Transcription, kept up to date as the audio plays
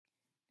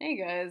Hey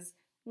guys,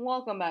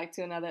 welcome back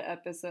to another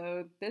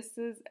episode. This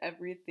is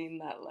Everything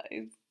That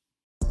Life.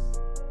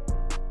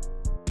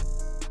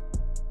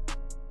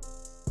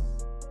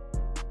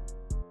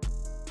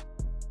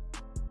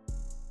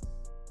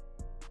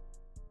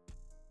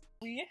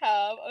 We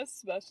have a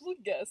special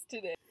guest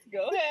today.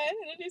 Go ahead,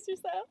 introduce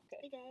yourself.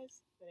 Hey guys,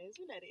 my name is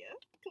Nwannediya.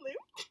 Hello.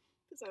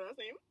 That's my last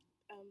name.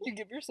 You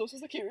give your social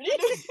security?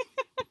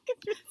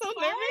 You're so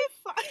nervous.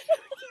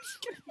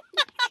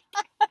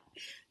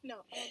 No,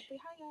 but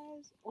hi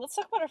guys. Let's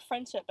talk about our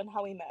friendship and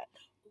how we met.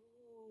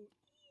 Ooh,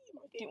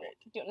 my Do you favorite.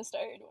 want to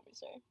start or do you want me to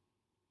start?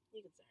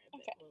 You can start.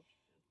 Okay. Well,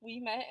 We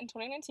met in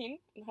 2019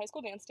 in high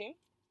school dance team.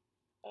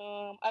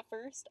 At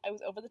first, I was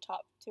over the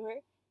top to her.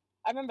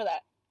 I remember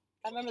that.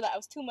 I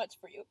was too much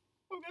for you.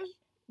 oh gosh.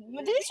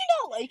 Didn't you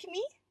not like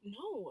me?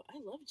 No, I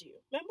loved you.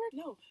 Remember?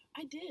 No,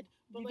 I did.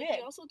 But You like,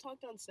 did. we also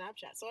talked on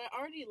Snapchat, so I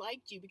already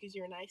liked you because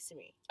you were nice to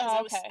me. Oh,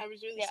 I okay.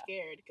 was really Yeah.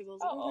 scared because I was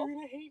like, Uh-oh. oh, they're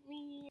gonna hate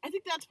me. I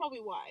think that's probably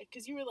why,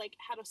 because you were like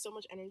had so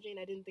much energy, and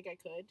I didn't think I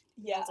could.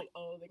 Yeah. I was like,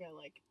 oh, they're gonna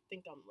like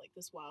think I'm like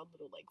this wild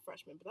little like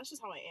freshman, but that's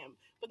just how I am.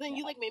 But then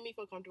you Yeah. like made me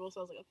feel comfortable,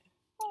 so I was like, okay.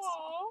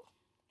 Aww.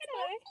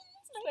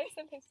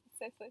 Nice.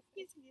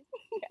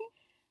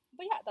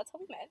 But yeah, that's how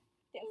we met.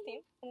 Dance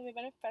team. And then we've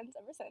been friends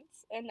ever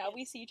since. And now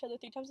we see each other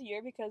 3 times a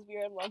year because we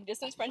are a long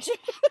distance friendship.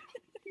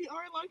 We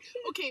are long.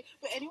 Okay,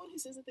 but anyone who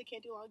says that they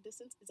can't do long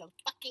distance is a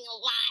fucking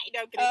lie.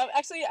 No, I'm kidding.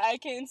 Actually, I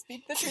can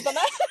speak the truth on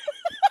that.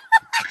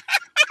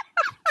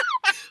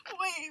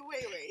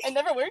 Wait. It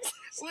never works.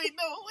 Wait.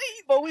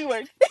 But we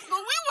work. But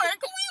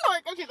we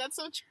work. Okay, that's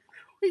so true.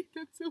 Wait,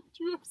 that's so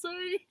true. I'm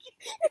sorry.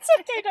 It's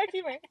okay, dark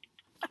humor.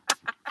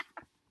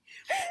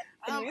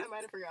 I Anyways,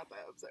 might have forgot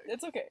that. I'm sorry.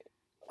 it's okay.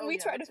 Oh, we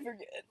yeah, try to that's okay.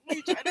 forget.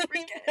 We try to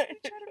forget.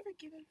 We try to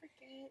forgive and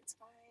forget. It's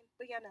fine.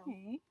 But yeah, no.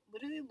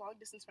 Literally long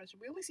distance friendship.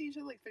 We only see each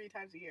other like 3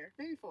 times a year.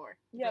 Maybe 4.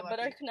 Yeah, We're but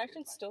our lucky.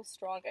 connection's It's still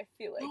strong, I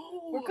feel like.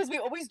 fine. No. Because we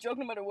always joke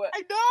no matter what.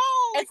 I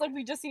know. It's like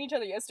we just seen each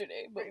other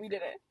yesterday, but Right, we for real.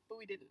 didn't. But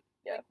we didn't.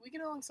 Yeah. Like, we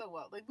get along so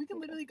well. Like, we can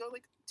We do. literally go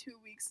like 2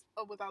 weeks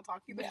without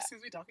talking. But Yeah. as soon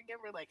as we talk again,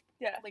 we're like,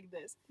 Yeah. like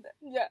this.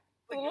 Yeah.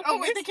 Like, Little oh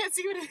wait, fingers. they can't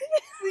see what it is.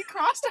 We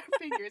crossed our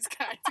fingers,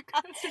 guys. We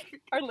crossed our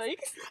fingers. Our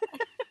legs.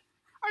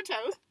 Our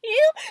toes.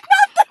 Ew.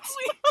 Not the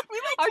We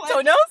like Our clench,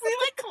 toenails. we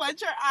like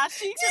clench our ass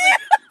cheeks. We're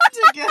like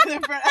together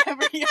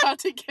forever. Yeah,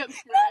 together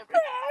forever.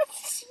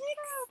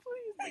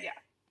 But yeah.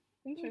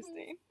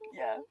 Interesting.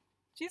 Yeah.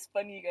 She's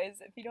funny, you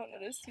guys. If you don't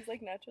notice, she's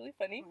like naturally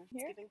funny. It's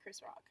Here. giving Chris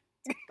Rock.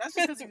 That's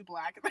just because he's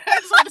black. I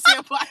just want to say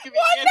a black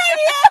comedian.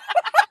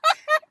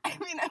 I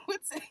mean, I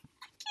would say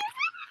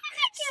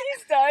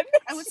She's done.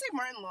 I would say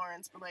Martin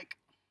Lawrence, but like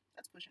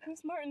that's pushing it.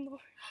 Who's Martin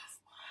Lawrence?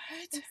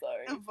 What? I'm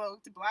sorry.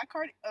 Evoked. Black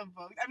card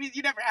evoked. I mean,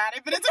 you never had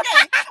it, but it's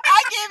okay.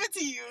 I gave it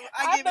to you.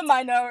 I have the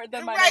minority.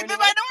 Right, the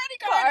minority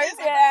card. cards. is-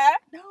 Yeah.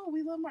 No,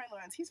 we love Martin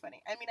Lawrence. He's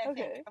funny. I mean, I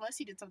Okay. think unless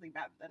he did something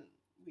bad, then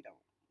we don't.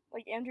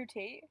 Like Andrew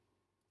Tate.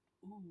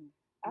 Ooh.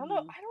 I don't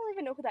know. I don't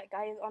even know who that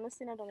guy is.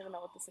 Honestly, I don't even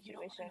know what the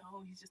situation. No,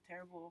 he's just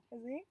terrible.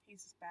 Is he?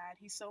 He's just bad.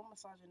 He's so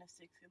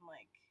misogynistic and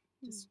like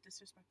just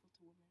disrespectful to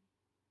women.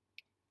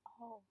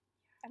 Oh,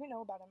 I didn't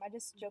know about him. I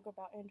just joke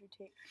about Andrew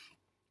Tate.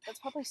 That's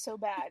probably so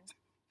bad.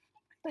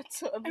 That's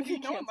so. I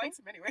mean, no one likes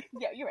him anyway.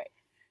 Yeah, you're right.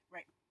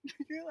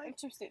 You're like,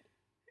 Interesting.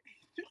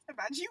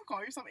 imagine you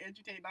call yourself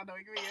Andrew Tate not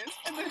knowing who he is,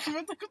 and then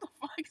everyone's like, what the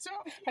fuck is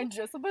wrong? And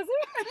just a buzzer.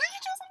 And then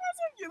you chose him as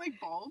him. You're like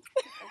bald.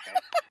 Okay.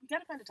 We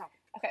gotta find a topic.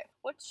 Okay,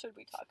 what should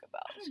we talk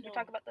about? I don't Should we know.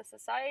 talk about the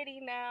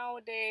society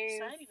nowadays?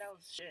 Society now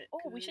is shit.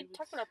 Oh, we should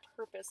talk about our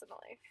purpose in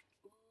life.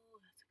 Ooh,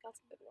 That's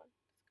a good one.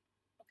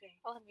 okay.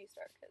 I'll have you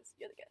start because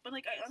you're the guest. But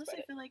like, I Spread honestly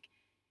it. feel like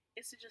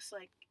it's to just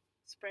like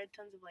spread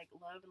tons of like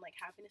love and like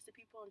happiness to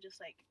people and just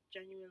like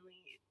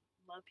genuinely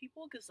love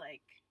people, because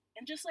like,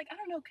 and just like, I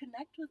don't know,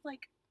 connect with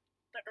like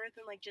the earth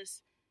and like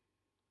just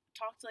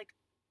talk to like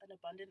an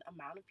abundant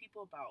amount of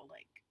people about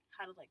like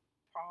how to like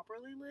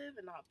properly live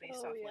and not based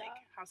Oh, off yeah. like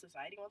how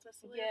society wants us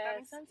to live. If that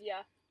makes sense.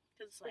 Yeah,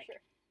 Because for like,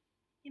 sure.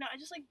 you know, I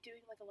just like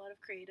doing like a lot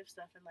of creative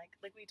stuff and like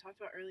we talked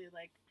about earlier,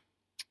 like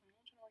I'm not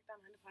trying to like that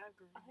 9 to 5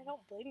 girl. I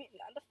don't blame you.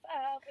 9 to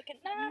 5. Like a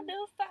 9 to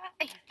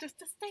 5. Just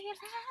to stay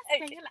alive.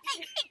 Hey. Stay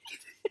alive.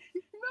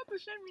 Not to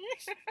shut me.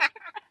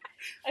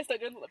 I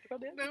started doing the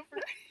leprechaun dance. No, for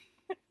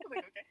I'm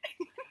like, okay.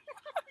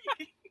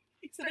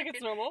 So I think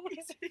it's normal.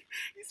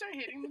 You start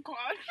hitting the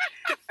quad.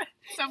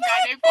 Some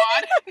guy named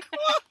Quad.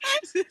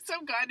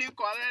 Some guy named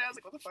Quad, and I was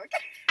like, what the fuck?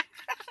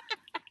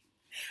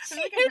 She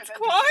I think I heard hits that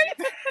Quan?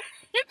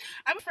 joke.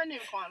 I have a friend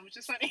named Quan, which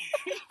is funny.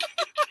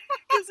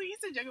 Because we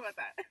used to joke about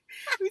that.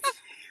 We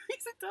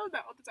used to tell him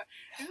that all the time.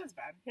 This is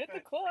bad. Hit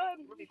the but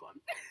Quan. We'll be Quan.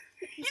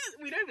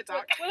 We don't even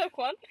talk. What up,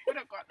 Quan? What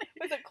up, Quan?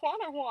 Was it Quan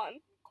or Juan?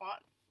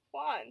 Quan.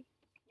 Juan.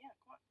 Yeah,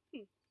 Quan.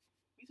 We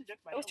used to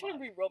joke about I was it a trying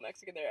to lot. be real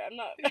Mexican there. I'm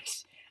not.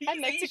 He's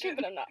I'm Mexican, Asian.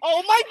 but I'm not.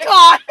 Oh my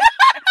god!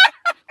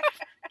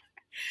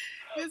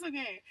 It's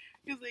okay.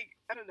 He's like,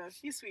 I don't know.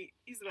 He's sweet.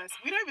 He's the best.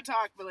 We don't even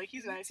talk, but like,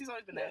 he's nice. He's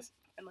always been Yeah. nice.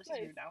 Unless he's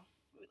Nice. rude now.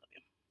 We love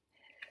him.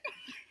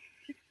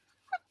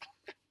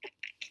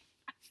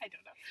 I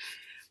don't know.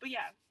 But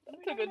yeah.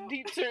 That took a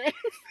deep turn.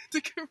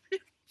 Took a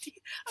really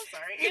I'm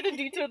sorry. We had a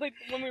detour like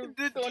when we were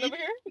going over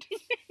here.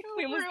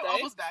 We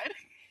almost died.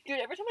 Dude,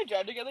 every time we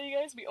drive together, you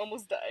guys, we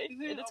almost die.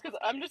 Dude, And it's because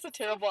almost I'm died. just a It's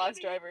terrible so ass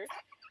funny. driver.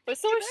 But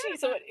so is she,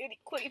 so it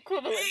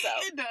equivalents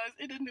out. It does.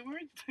 It didn't. We were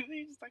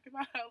literally just talking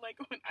about how, like,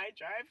 when I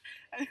drive,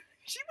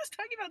 she was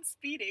talking about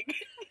speeding.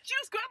 She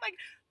was going, like,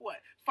 what,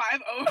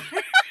 5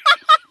 over?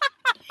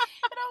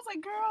 And I was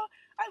like, girl,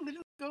 I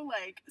literally go,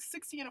 like,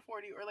 60 and a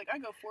 40, or, like,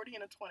 I go 40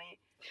 and a 20.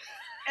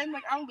 And,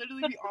 like, I'll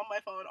literally be on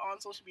my phone,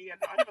 on social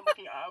media, not even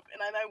looking up, and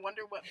I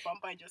wonder what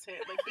bump I just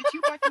hit. Like, bitch,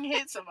 you fucking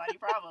hit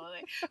somebody,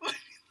 probably.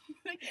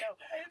 Like, no,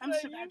 I'm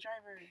just a bad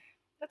driver.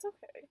 That's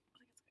okay.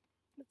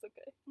 That's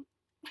okay.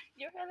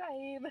 You're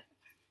alive.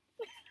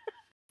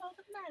 Oh,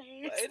 that's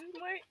nice. Why did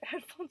my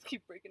headphones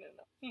keep breaking in and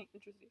out?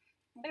 Interesting.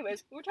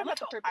 Anyways, we were talking about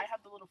the purpose. I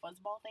have the little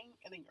fuzzball thing,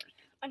 and then yours.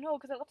 I know,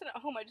 because I left it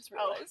at home, I just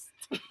realized.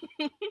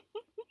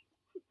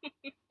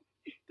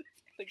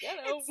 The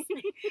ghetto.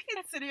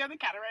 It's sitting on the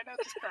counter right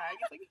now, just crying.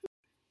 It's like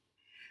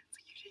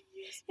you didn't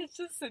use it. It's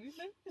just sitting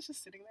there. It's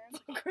just sitting there.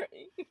 It's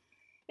crying.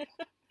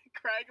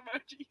 Crying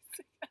emojis.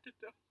 I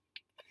don't know.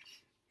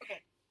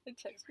 Okay. It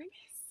text me.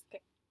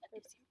 Okay.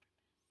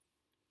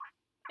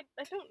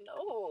 I don't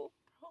know.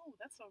 Bro,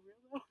 that's so real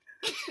though.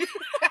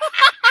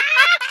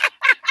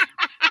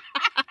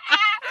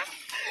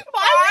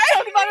 Why are we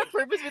talking about a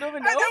purpose we don't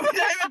even know? I don't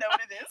even know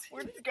what it is.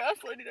 We're just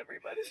gaslighting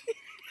everybody.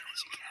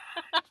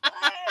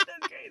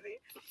 That's crazy.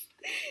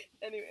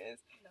 Anyways,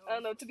 No. I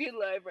don't know, to be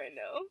alive right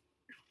now.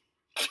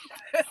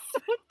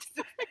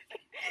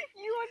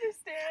 You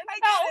understand? I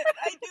get it.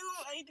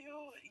 I do.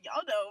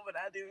 Y'all know, but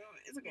I do.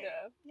 It's okay.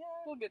 Yeah,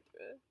 we'll get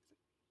through it.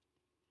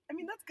 I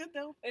mean, that's good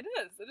though. It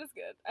is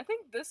good. I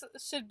think this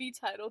should be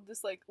titled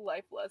just like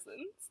life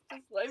lessons.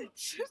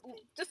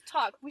 Just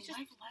talk. We should.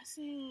 Life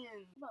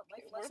lessons. About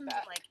life we're lessons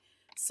back. and like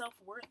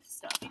self-worth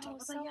stuff. You talk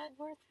about that yet?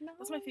 Self-worth? No.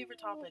 That's my favorite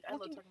topic. I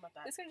love talking about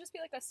that. It's gonna just be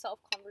like a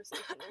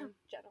self-conversation in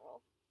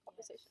general.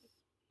 Conversation.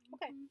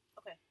 Okay.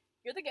 Okay.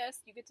 You're the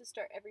guest. You get to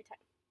start every time.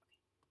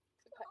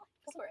 Okay.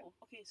 Go for it.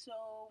 Cool. Okay,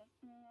 so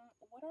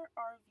what are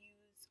our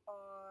views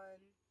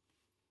on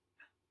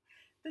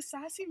the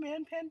sassy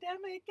man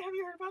pandemic? Have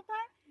you heard about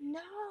that?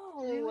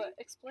 No. Really?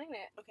 Explain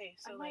it. Okay,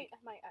 so I might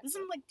this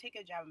isn't like take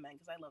a jab at men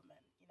because I love men.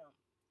 You know,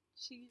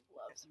 she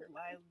loves her.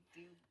 I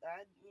do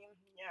that.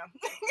 Yeah.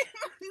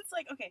 It's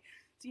like, okay,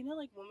 so you know,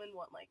 like women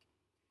want like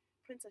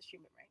princess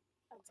treatment, right?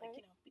 It's like,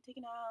 you know, be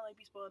taken out, like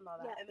be spoiled and all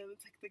that. Yeah. And then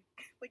it's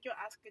like you'll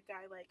ask a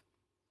guy like,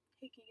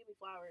 hey, can you give me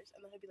flowers?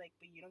 And then he'll be like,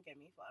 but you don't get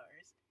me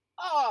flowers.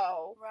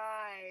 Oh.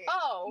 Right.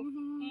 Oh.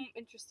 Mm-hmm.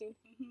 Interesting.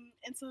 Mm-hmm.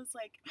 And so it's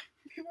like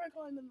people are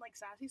calling them like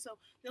sassy. So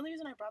the only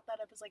reason I brought that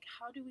up is like,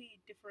 how do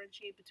we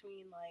differentiate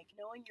between like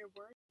knowing your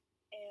worth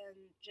and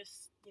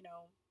just, you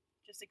know,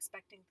 just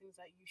expecting things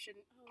that you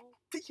shouldn't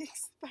be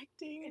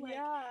expecting? Like,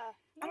 yeah.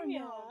 I don't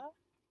know.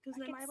 Because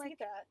then I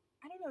like that.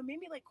 I don't know,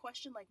 maybe like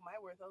question like my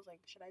worth. I was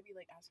like, should I be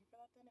like asking for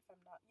that then if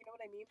I'm not, you know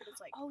what I mean? But it's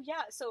like, oh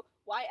yeah, so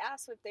why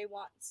ask if they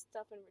want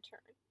stuff in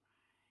return?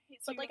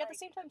 so but like at the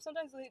same time,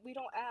 sometimes we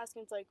don't ask,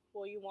 and it's like,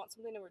 well, you want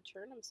something in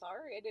return? I'm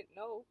sorry, I didn't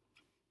know.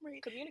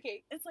 Right.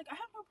 Communicate. It's like I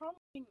have no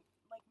problem giving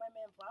like my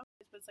man flowers,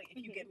 but it's like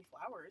if you get me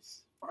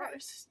flowers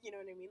first, you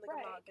know what I mean? Like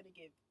I'm not gonna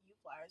give you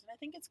flowers, and I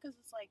think it's because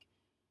it's like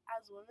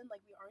as women,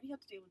 like we already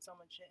have to deal with so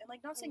much shit, and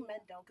like not saying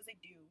men don't, because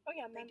they do. Oh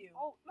yeah, men do.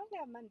 Oh,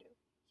 men do.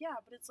 Yeah,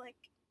 but it's like,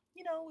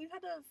 you know, we've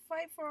had to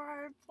fight for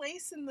our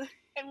place in the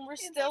and we're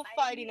still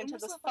fighting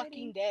until this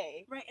fucking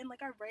day. Right, and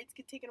like our rights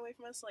get taken away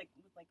from us, like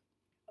with like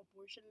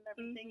abortion and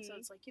everything. So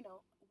it's like, you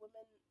know,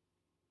 women,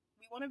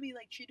 we want to be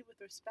like treated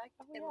with respect,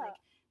 and like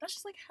that's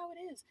just like how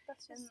it is.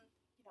 That's just, and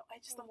you know,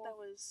 I just thought that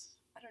was,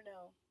 I don't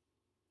know,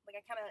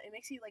 like I kind of, it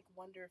makes you like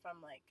wonder if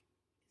I'm like,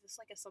 is this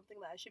like something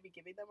that I should be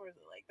giving them, or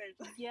is it like they're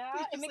just,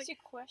 it makes you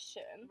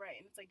question. Right,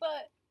 and it's like,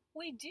 but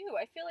we do.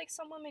 I feel like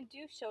some women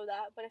do show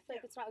that, but I feel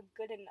like it's not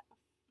good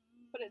enough.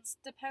 But it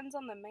depends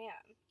on the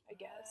man, I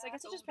guess. I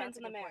guess it just depends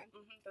on the man.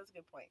 That's a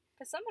good point.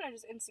 Because some men are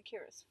just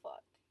insecure as fuck.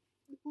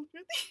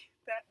 Really?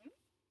 That.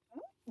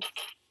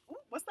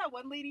 What's that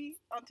one lady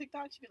on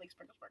TikTok? She'd be like,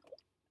 sprinkle, sprinkle.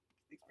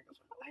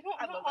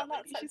 I love that on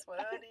that lady. She's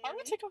funny. All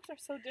the TikToks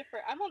are so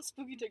different. I'm on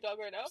spooky TikTok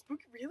right now.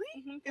 Spooky?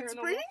 Really? It's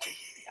Paranormal. spring?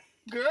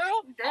 Girl,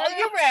 all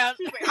year round.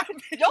 Like,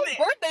 Your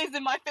birthday's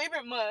in my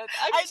favorite month.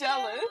 I'm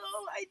jealous.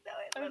 I know.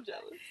 I'm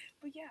jealous.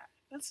 But yeah,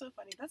 that's so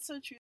funny. That's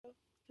so true.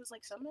 Because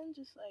like some men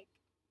just like,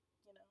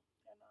 you know,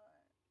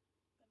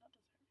 they're not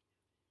deserving.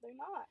 They're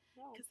not.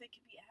 No. Because they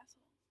can be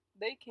assholes.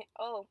 They can't.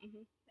 Oh. They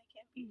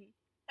can be.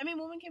 I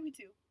mean, women can be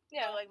too.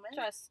 Yeah. Like men.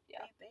 Trust.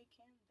 Yeah. They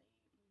can.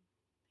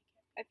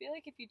 I feel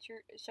like if you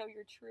show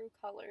your true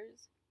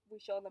colors, we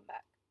show them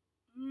back.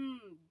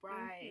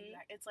 Right.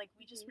 It's like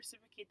we just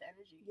reciprocate the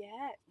energy.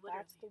 Yeah, literally.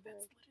 That's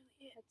literally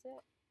it. That's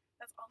it.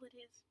 That's all it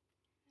is.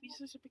 We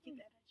just reciprocate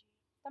the energy.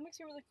 That makes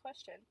me really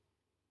question.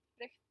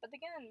 But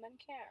again, men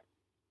can't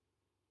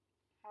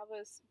have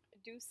us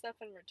do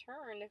stuff in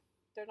return if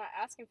they're not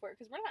asking for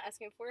it. Because we're not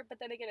asking for it, but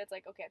then again, it's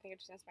like, okay, I think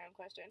I just answered my own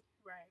question.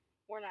 Right.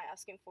 We're not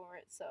asking for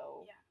it,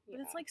 so... Yeah.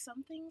 But it's like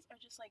some things are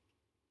just like,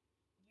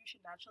 you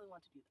should naturally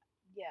want to do that.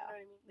 Yeah. You know what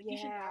I mean? Like, you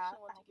should Yeah.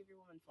 actually want to give your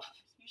woman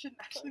flowers. You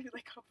shouldn't actually be,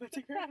 like,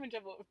 complimenting I'm her. having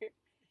trouble over here.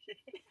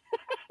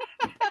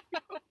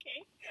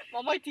 Okay.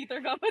 All my teeth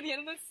are gone by the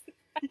end of this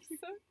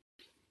episode.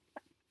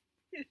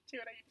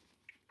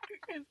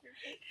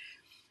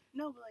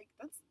 No, but, like,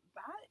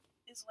 that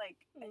is, like,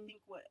 I Mm.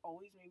 think what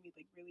always made me,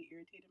 like, really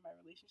irritated in my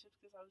relationships,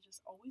 because I was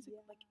just always,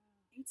 Yeah. like,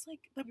 it's,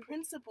 like, the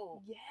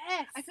principle.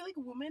 Yes. I feel like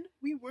women,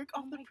 we work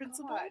off the my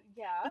principle, God.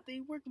 Yeah. but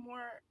they work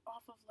more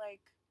off of,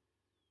 like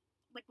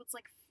what's,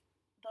 like,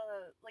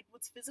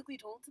 what's physically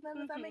told to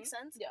them, if that makes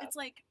sense. Yeah. It's,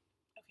 like,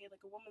 okay,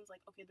 like, a woman's,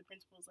 like, okay, the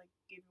principle is, like,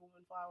 give your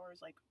woman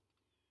flowers, like,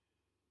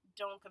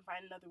 don't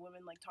confine another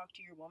woman, like, talk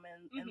to your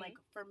woman, and, like,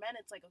 for men,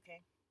 it's, like,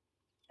 okay,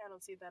 I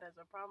don't see that as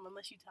a problem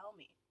unless you tell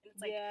me. And it's,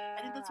 like,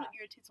 I think that's what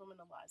irritates women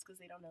a lot, is because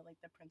they don't know, like,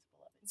 the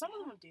principle of it. Some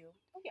of them do.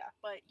 Oh, yeah.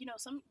 But, you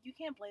know, you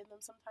can't blame them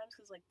sometimes,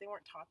 because, like, they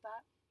weren't taught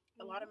that.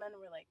 A lot of men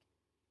were, like,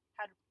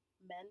 had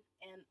men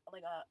and,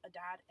 like, a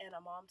dad and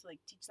a mom to,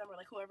 like, teach them, or,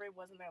 like, whoever it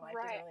was in their life,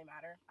 doesn't really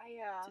matter,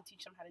 to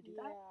teach them how to do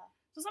that.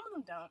 So some of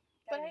them don't.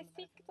 But I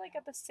think, like,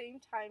 at the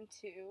same time,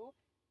 too,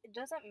 it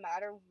doesn't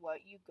matter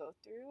what you go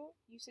through,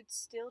 you should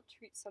still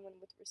treat someone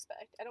with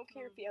respect. I don't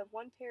care if you have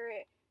one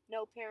parent,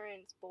 no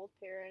parents, both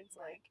parents,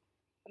 like,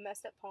 a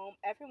messed up home.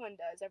 Everyone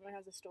does. Everyone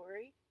has a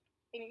story.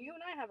 And you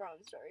and I have our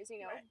own stories,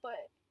 you know,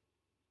 but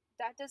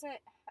that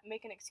doesn't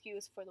make an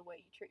excuse for the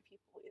way you treat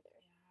people either.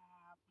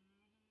 Yeah.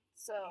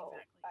 So,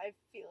 I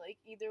feel like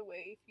either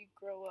way, if you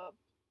grow up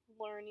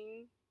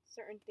learning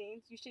certain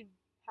things, you should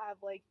have,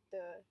 like,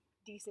 the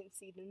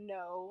decency to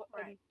know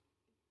and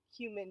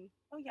human.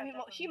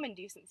 Human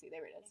decency.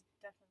 There it is.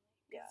 Definitely.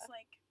 Yeah. It's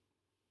like,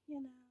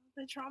 you know,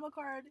 the trauma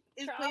card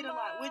is played a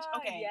lot. Which,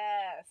 okay,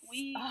 yes,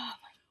 we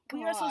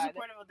are so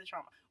supportive of the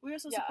trauma. We are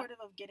so supportive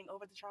of getting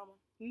over the trauma.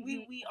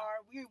 We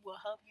will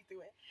help you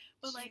through it.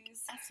 But like,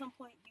 at some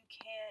point, you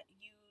can't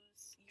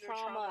use your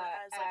trauma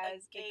as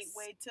like a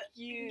gateway to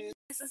use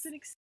as an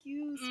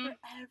excuse for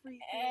everything.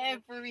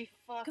 Every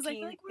fucking thing. Because I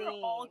feel like we're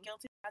all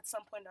guilty at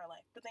some point in our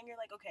life. But then you're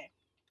like, okay,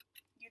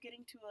 you're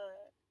getting to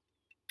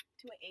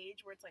an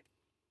age where it's like,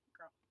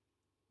 girl,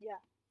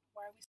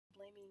 why are we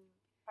blaming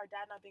our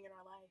dad not being in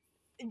our life?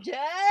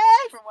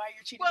 Yes! For why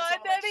you're cheating with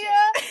someone like shit.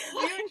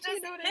 You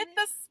just hit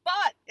the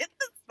spot. Hit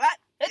the spot.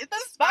 Hit the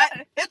spot.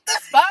 Hit the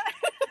spot.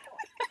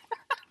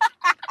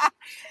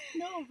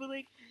 No, but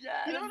like,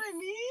 you know what I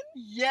mean?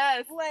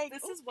 Yes. Like,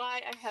 this is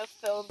why I have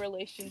failed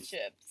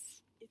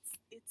relationships.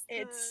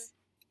 It's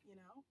you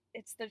know,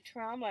 it's the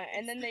trauma,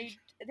 and then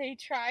they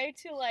try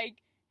to like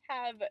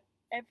have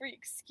every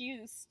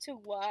excuse to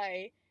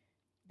why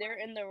they're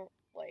in the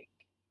like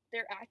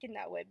they're acting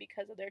that way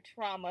because of their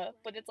trauma,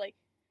 but it's like,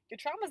 your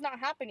trauma's not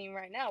happening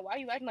right now. Why are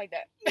you acting like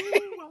that?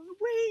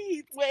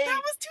 Wait.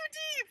 That was too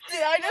deep.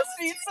 Did I just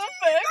speak so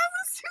fast? That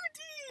was too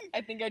deep.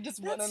 I think I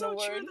just went on a word.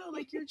 That's so word. true, though.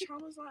 Like, your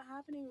trauma's not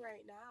happening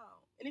right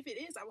now. And if it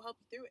is, I will help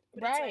you through it.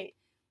 But right.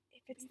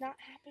 If it's not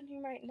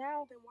happening right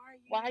now, then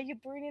why are you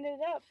bringing it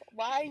up?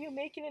 Why are you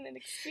making it an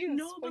excuse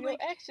for your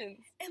actions?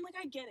 And like,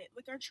 I get it.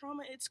 Like, our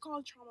trauma, it's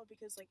called trauma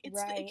because like it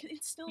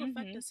still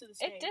affects us to this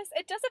day.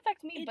 It does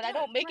affect me, but I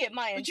don't make it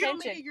my intention. But you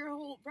don't make it your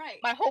whole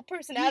my whole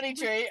personality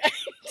trait.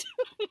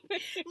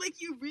 Like,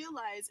 you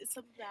realize it's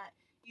something that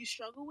you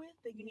struggle with,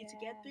 that you need to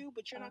get through,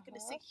 but you're not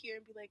gonna sit here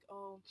and be like,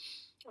 oh,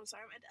 I'm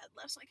sorry, my dad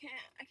left, so I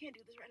can't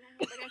do this right now.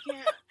 Like, I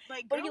can't.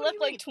 Like, but he left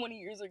like 20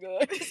 years ago.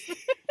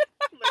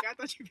 Like, I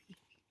thought you.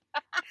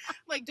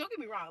 Like, don't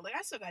get me wrong. Like,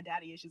 I still got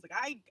daddy issues.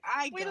 Like,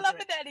 we love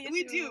the daddy issues.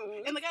 We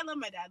do, and like, I love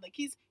my dad. Like,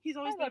 he's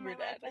always been my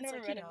dad. I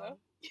never met him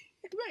though.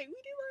 Right, we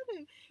do love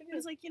him.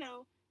 But it's like, you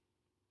know,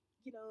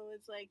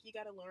 it's like you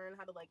gotta learn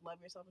how to like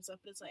love yourself and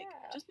stuff. But it's like,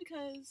 just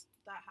because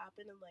that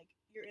happened and like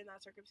you're in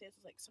that circumstance,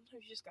 it's like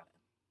sometimes you just gotta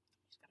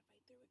fight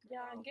through it.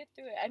 Girl. Yeah, and get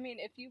through it. I mean,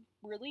 if you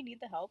really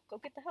need the help, go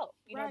get the help.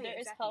 You know, there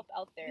is help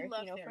out there. You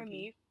know, for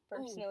me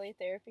personally,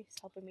 therapy is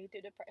helping me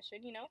through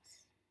depression. You know,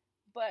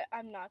 but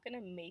I'm not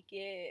gonna make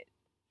it.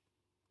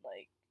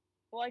 Like,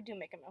 well, I do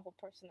make it my whole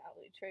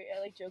personality trait.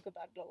 I like joke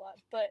about it a lot,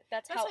 but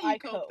that's how I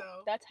cope.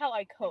 That's how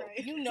I cope.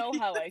 Right. You know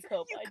how I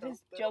cope. I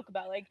just joke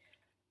about like,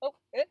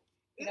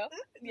 you know,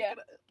 yeah,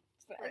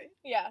 right.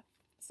 Yeah.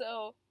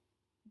 So,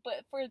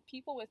 but for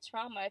people with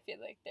trauma, I feel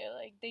like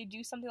they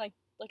do something like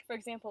for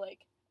example, like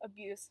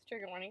abuse,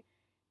 trigger warning.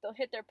 They'll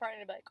hit their partner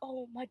and be like,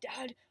 oh, my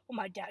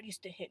dad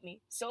used to hit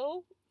me.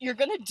 So you're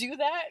gonna do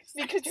that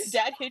because your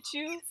dad hit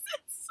you?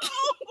 So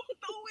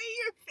the way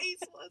your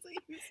face was when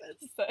you said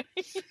so.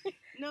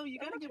 No, you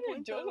got a good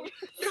point though.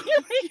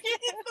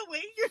 The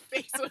way your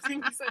face was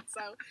when you said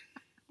so.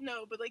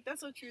 No, but like,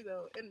 that's so true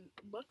though. And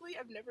luckily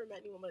I've never met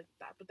anyone like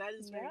that. But that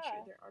is very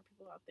true. There are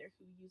people out there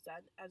who use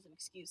that as an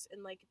excuse,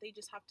 and like, they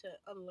just have to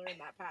unlearn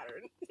that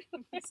pattern.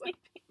 It's like,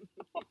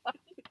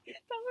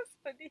 that was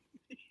funny.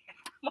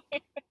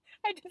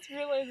 I just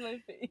realized my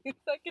face.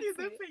 I can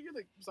see it. You're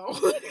like, so.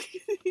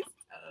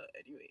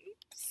 Anyway.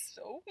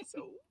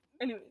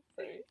 Anyway,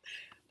 sorry.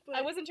 But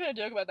I wasn't trying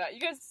to joke about that. You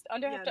guys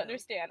have to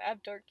understand. I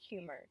have dark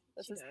humor.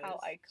 This is how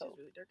I cope.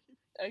 Really dark humor.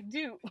 I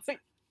do.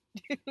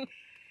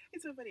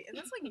 It's so funny, and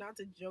that's like not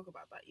to joke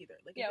about that either.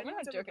 Like, we're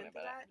not joking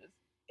about it.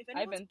 if I've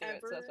anyone's been through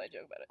it, so that's ever why I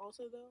joke about it.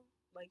 also though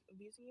like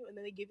abusing you and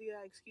then they give you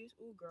that excuse,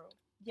 ooh girl,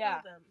 Yeah,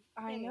 tell them,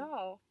 I hey,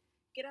 know.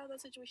 get out of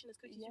that situation as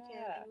quick as you can,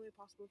 Yeah. any way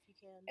possible if you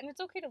can. And it's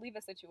okay to leave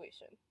a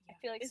situation. I Yeah,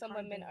 feel like it's some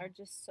hard women though. are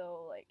just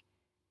so like,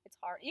 it's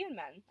hard. Even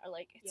men are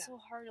like, it's Yeah. so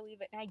hard to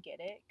leave it, and I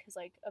get it because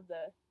like of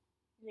the,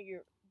 you know,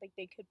 you're like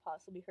they could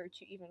possibly hurt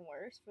you even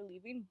worse for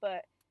leaving,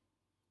 but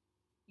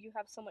you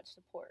have so much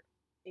support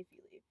if you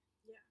leave.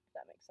 Yeah. If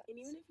that makes sense. And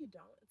even if you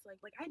don't, it's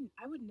like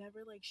I would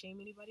never like shame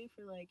anybody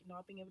for like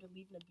not being able to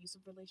leave an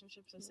abusive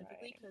relationship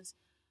specifically Right. because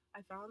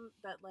I found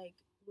that like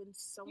when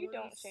someone You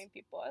don't shame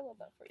people. I love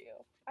that for you.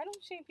 I don't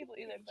shame people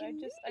either, but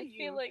You I need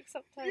feel you. like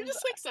sometimes you're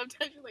just like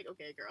sometimes you're like,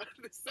 okay girl,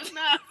 this is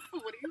enough.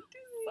 What are you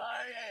doing?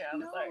 sorry, I am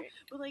No, sorry.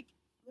 but like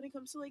when it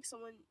comes to like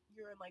someone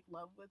you're in like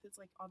love with, it's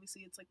like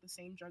obviously it's like the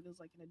same drug as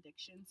like an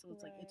addiction, so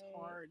it's like it's Right.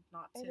 hard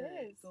not It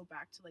to is. go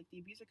back to like the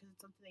abuser because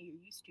it's something that you're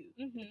used to.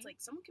 Mhm. It's like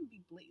someone can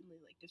be blatantly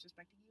like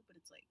disrespecting you, but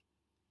it's like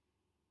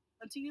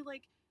until you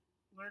like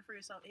learn for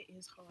yourself, it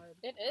is hard.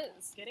 It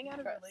is. Getting out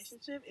of a Trust.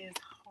 relationship is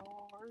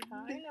hard.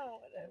 I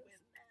know it is.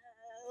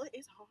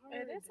 It's hard.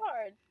 It is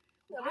hard.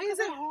 Why is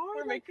it hard?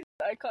 We're making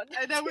eye contact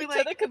I know, with we're each like,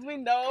 other because we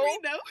know we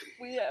know.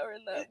 we were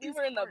in the It's we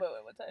were in that hard. boat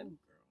at one time. Ooh,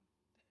 girl.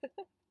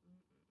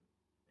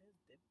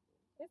 It's difficult.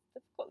 It's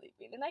difficult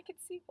leaving, and I can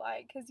see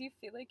why. Because you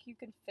feel like you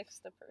can fix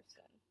the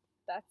person.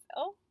 That's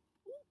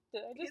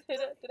did I just hit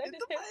it? Did I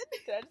just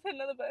hit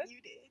another button? You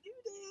did.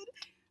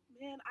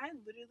 Man, I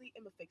literally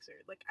am a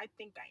fixer. Like I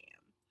think I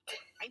am.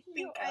 I You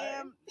think I are.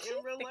 am in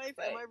real life.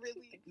 Am I She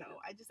really? thinks No,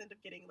 you. I just end up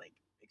getting like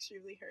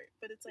extremely hurt.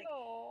 But it's like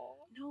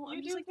No, no,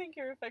 you I'm just do like think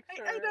you're a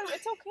fixer. I know.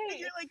 It's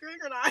okay. You're like Greg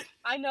or not.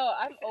 I know.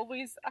 What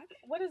is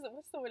it?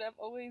 What's the word? I'm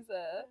always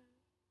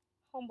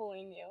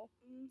humbling you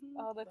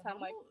all the time.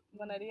 Like,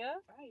 Nwannediya,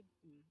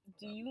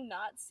 do you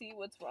not see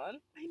what's wrong?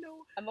 I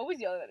know. I'm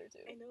always yelling at her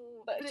too. I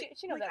know. But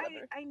she knows like, I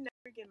love her. I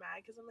never get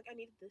mad because I'm like I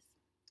needed this.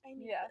 I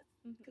need Yeah. this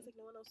because like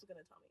no one else is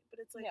gonna tell me. But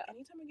it's like Yeah.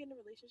 anytime I get in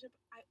a relationship,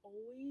 I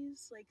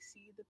always like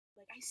see the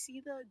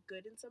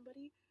good in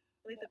somebody,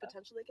 like the Yeah.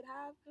 potential they could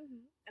have,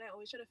 Mm-hmm. and I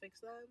always try to fix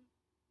them.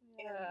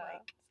 Yeah.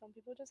 like, some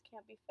people just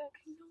can't be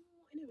fixed. I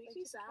know, and it makes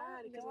They me just can't, sad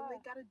because then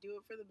they yeah. gotta do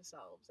it for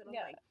themselves, and I'm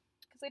Yeah. like,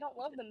 Because they don't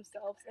love Get it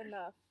themselves together.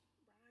 enough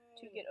right.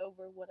 to get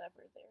over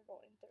whatever they're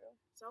going through.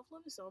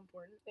 Self-love is so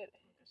important. It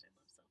Oh my gosh, I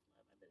love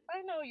self-love. I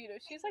know you do.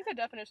 She's like the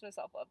definition of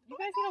self-love. You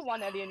guys need a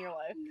Nwannediya in your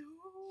life. No,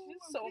 She's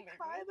I'm so gonna amazing.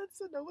 cry. That's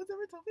so no one's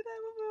ever told me that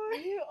before.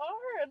 You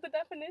are the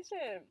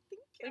definition.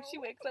 Thank you. Like, she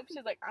wakes up,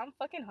 she's like, I'm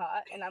fucking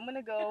hot, and I'm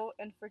gonna go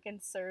and freaking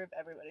serve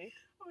everybody.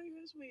 Oh my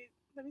gosh, wait,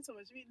 that means so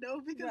much to me.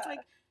 No, because Yeah.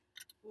 like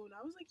when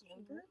I was like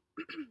younger,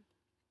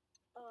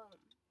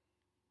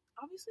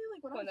 obviously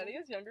like when I was younger,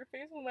 Nwannediya's younger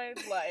phase of my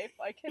life,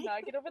 I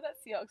cannot get over that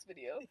Seahawks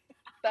video.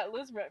 That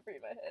lives rent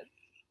free in my head.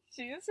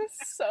 She is just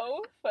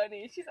so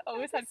funny. She's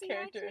always had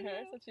Seahawks character in her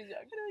video. since she's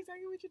young. I know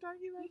exactly what you're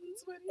talking about.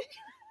 It's funny.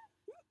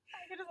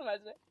 I can just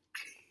imagine it.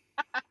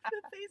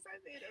 The face I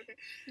made. Okay.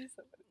 She's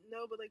so funny.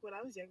 No, but like when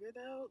I was younger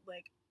though,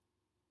 like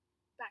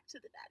back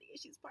to the daddy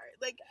issues part.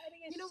 Like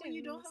you know when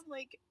you don't have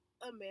like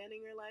a man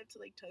in your life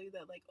to like tell you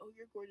that like, oh,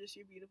 you're gorgeous,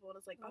 you're beautiful, and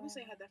it's like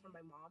obviously I had that from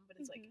my mom, but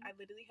it's like I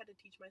literally had to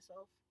teach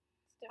myself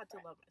how to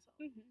love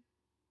myself.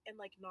 And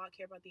like not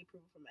care about the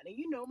approval from men. And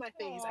you know my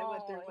phase I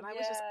went through when I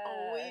was just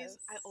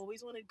I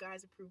always wanted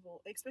guys' approval,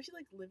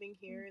 especially like living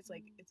here. It's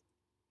like it's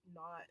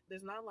not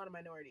there's not a lot of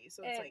minorities,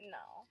 so it's like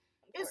no,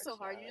 it's so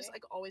hard. You're just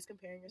like always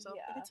comparing yourself,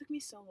 and Yeah. it took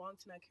me so long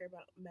to not care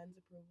about men's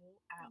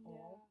approval at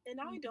all. And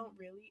now I don't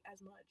really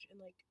as much, and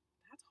like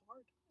that's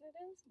hard. It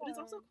is, but it's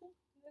also cool.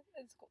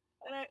 It's cool.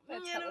 And I,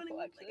 It's you know hella cool,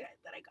 what I mean? actually.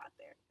 Like that I got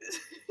there.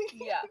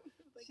 Yeah.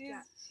 Like,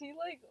 She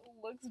like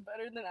looks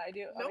better than I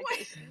do. No, on I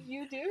occasion.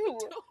 You do.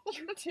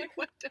 You do.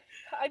 What the-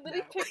 I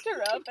literally No. picked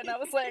her up and I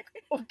was like,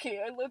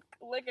 okay, I look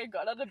like I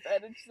got out of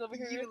bed and she's over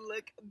here You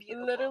look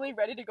beautiful. literally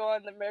ready to go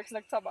on the America's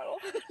Next Top Model.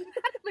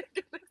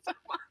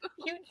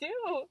 You do.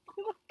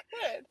 You look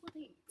good.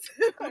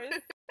 Of course.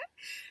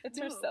 It's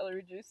her No.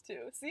 celery juice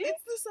too. See?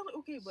 It's the celery.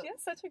 Okay, but She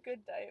has such a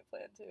good diet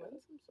plan too. want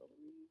some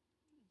celery?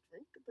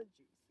 Drink the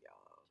juice,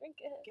 y'all. Drink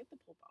it. Get the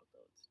pulp out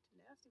though. It's too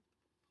nasty.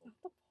 Not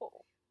the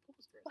Pope. Pulp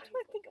is gross. Why I did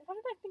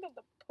I hate think of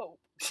the Pope?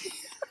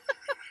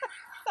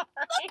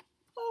 Sorry.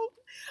 Pope.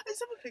 I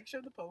just have a picture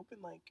of the Pope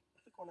in like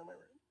the corner of my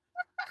room.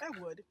 I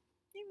would.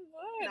 You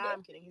would. Nah,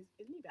 I'm kidding.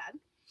 Isn't he bad?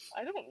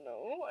 I don't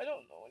know. I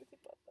don't know anything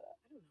about that.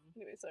 I don't know.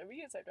 Anyway, sorry,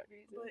 we get sidetracked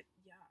easily. But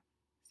yeah,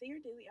 say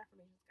your daily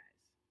affirmations, guys.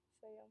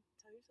 Say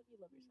Tell yourself you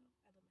love yourself.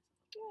 I love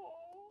myself.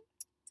 Aww.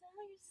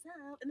 Tell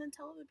yourself, and then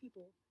tell other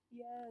people.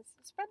 Yes,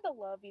 spread the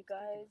love, you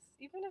guys.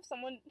 Even if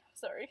someone,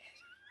 sorry,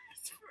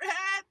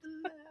 Spread the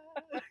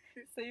love.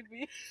 say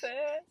me,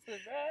 spread the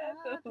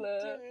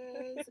love.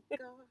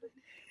 God.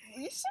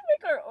 We should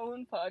make our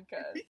own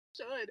podcast. We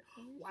should.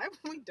 Why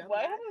haven't we done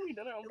Why that? haven't we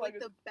done our own Like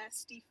podcast? the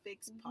Bestie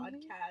Fix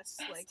podcast.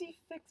 Like Bestie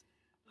fix.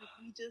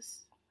 we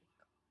just.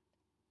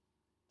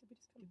 Did we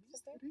just come Did we up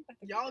just there? do it? I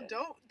think we Y'all did.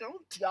 don't.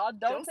 Y'all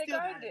don't take steal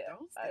our that. idea.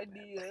 Don't steal that.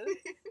 Ideas.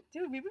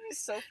 Dude, we would be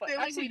so funny. They're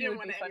like, Actually, we you didn't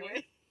would be want it funny.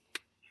 anyway.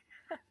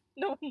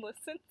 No one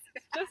listens.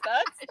 Just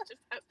us. It's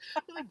just us.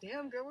 We're like,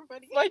 damn, girl, we're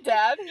funny. My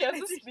dad, he has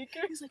a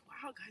speaker. He's like,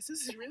 wow, guys,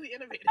 this is really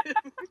innovative.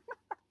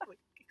 I'm like,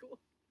 okay, cool.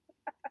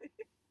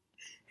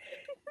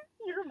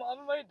 Your mom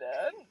and my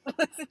dad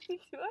listening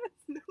to us.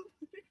 No.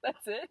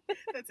 That's it.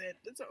 That's it.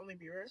 That's the only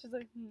viewer. She's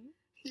like,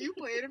 You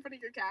play it in front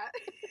of your cat.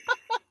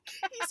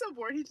 He's so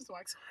bored, he just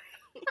walks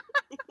away.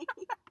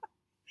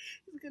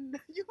 He's gonna,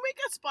 you make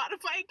a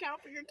Spotify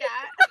account for your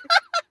cat.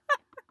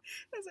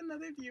 There's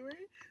another viewer.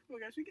 Oh my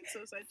gosh, we get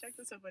so sidetracked.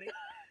 That's so funny.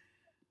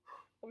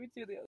 Let me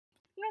do the other.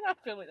 We're not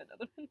filming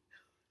another one.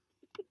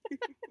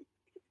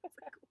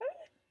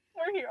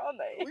 We're here all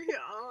night. We're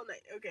here all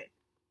night. Okay.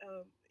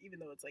 Even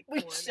though it's like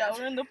we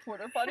shower in the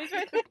porta potties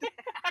right now.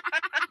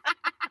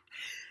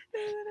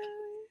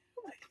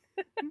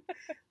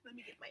 Let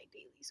me get my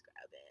daily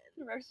scrub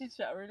in. We're actually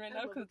showering right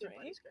now because it's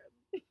raining.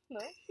 No.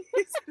 I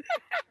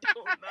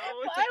don't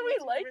know. Why we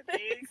like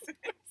this?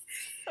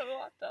 So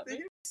off topic.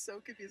 They're gonna be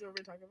so confused what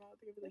we're talking about.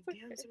 They're gonna be like,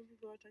 damn, so many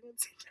people are talking at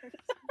the same time.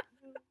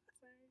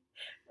 Sorry.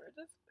 We're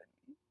just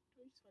funny.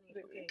 We're just funny.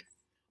 Okay.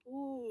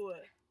 Ooh.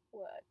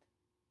 What?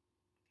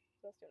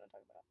 What else do you want to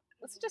talk about?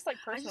 Let's just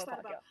like personal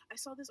talk. I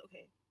saw this.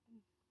 Okay.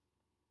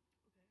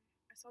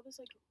 I saw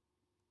this like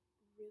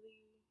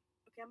really.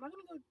 Okay, I'm not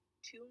gonna go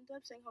too in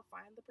depth saying how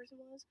fine the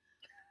person was,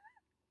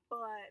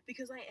 but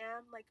because I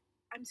am like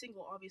I'm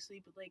single,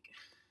 obviously, but like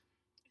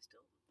I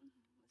still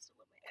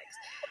love my ex.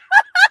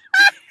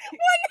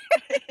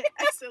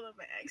 I still love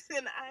my ex,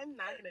 and I'm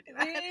not gonna do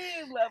that.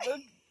 We love a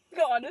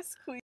honest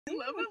queen.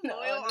 Love a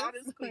loyal,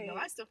 honest queen. No,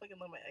 I still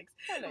fucking love my ex.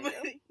 I know but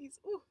you. he's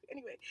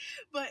anyway.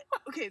 But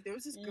okay, there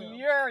was this girl.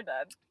 You're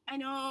done. I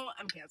know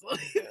I'm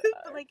canceled.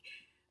 But like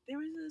there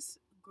was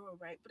this girl,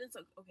 right? But it's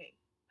like okay.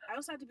 I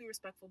also had to be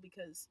respectful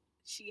because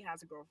she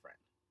has a girlfriend.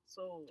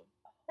 So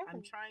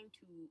I'm trying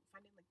to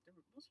find it like the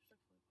most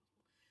respectful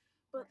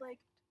possible. But like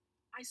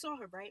I saw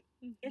her, right?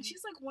 And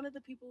she's like one of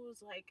the people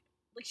who's like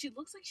she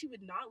looks like she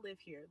would not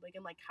live here, like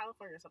in like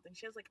California or something.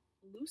 She has like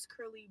loose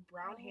curly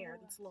brown hair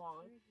that's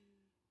long. Pretty.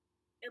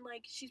 And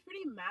like she's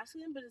pretty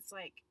masculine, but it's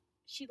like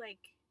she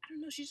like I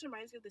don't know, she just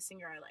reminds me of the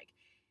singer I like.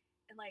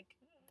 And like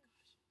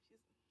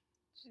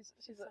she's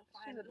so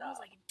fine. And I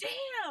was like,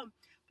 damn.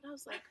 But I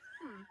was like,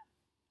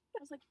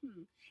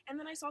 And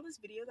then I saw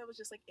this video that was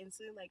just like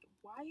instantly like,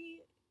 why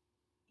you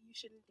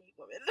shouldn't date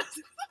women. And I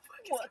was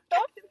like, what the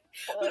fuck?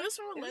 But it was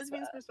from a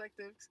lesbian's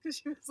perspective because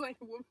she was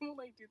like, women will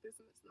like do this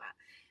and this and that.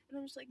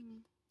 And I'm just like, I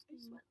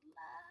just want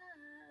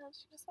love.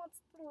 She just wants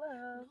the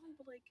love. No,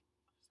 but like, I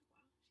was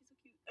like, wow, she's so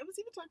cute. I was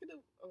even talking to,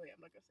 oh wait,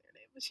 I'm not gonna say her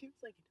name, but she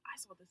was like, I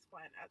saw this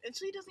fine ass, and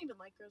she doesn't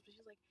even like girls, but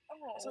she's like,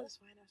 I saw this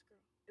fine ass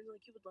girl, and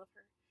like you would love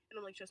her. And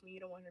I'm like, trust me,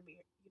 you don't want her to meet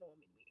her. You don't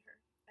want me to meet her.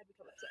 I'd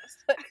become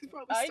obsessed.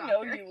 I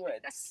know her. You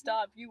would.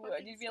 Stop. You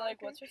would. You'd be like,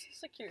 what's her social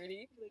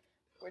security? Like,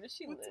 where does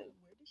she live?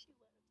 Where does she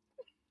live?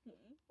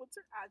 What's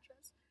her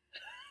address?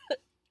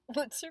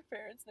 What's her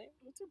parents' name?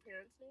 Where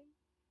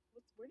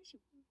does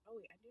she? Oh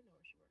wait, I do know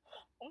where she works.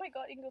 Oh my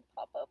god, you can go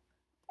pop up.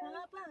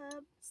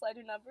 Slide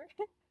your number.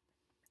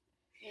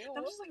 That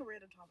was just like a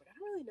random topic. I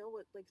don't really know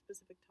what like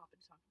specific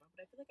topic to talk about,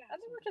 but I feel like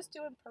I think we're just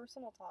doing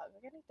personal talk.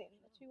 Like anything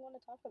that you want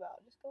to talk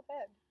about, just go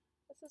ahead.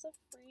 This is a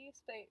free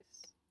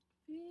space.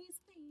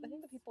 I think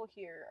the people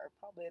here are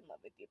probably in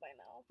love with you by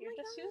now. You're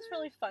just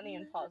really funny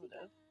and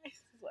positive.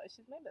 This is why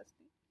she's my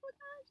bestie. Oh my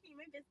gosh, you're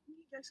my bestie.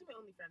 You're actually my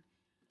only friend.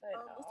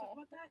 Let's talk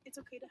about that.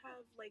 It's okay to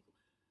have like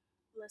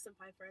less than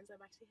 5 friends. I've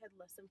actually had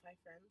less than 5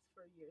 friends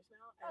for years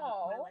now, and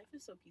my life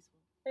is so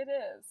peaceful. It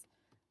is.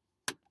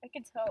 I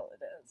can tell it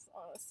is,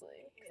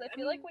 honestly. Because I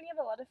feel like when you have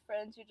a lot of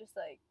friends, you're just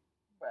like,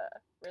 bruh,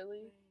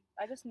 really?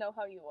 I just know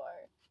how you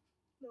are.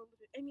 No,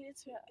 but I mean,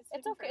 it's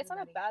okay. It's not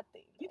a bad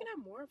thing. You can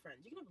have more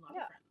friends. You can have a lot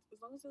of friends. As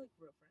long as they're like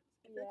real friends.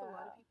 I feel like a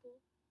lot of people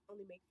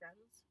only make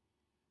friends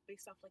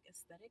based off like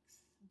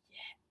aesthetics.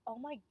 Yeah. Oh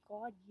my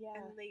god, yeah.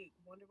 And they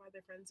wonder why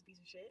their friend's a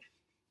piece of shit.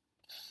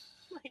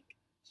 Like,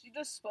 she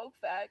just spoke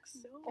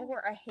facts. No.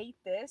 Or I hate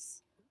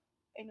this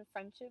in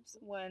friendships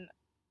when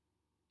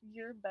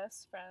your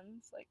best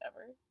friends, like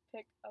ever,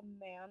 pick a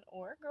man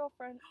or a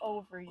girlfriend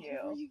over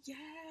you. Yes.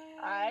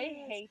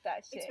 I hate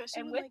that shit.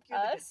 Especially and with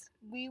us,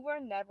 we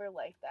were never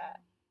like that.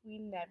 We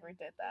never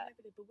did that.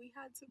 But we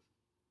had some.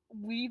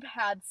 We've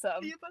had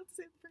some. Are you about to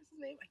say the person's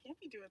name? I can't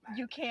be doing that.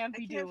 You can't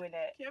be doing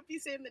it. Can't be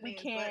saying the name. We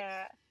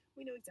can't.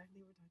 We know exactly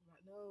what we're talking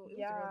about. No, it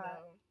was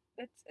real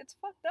though. It's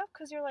fucked up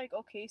because you're like,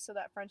 okay, so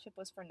that friendship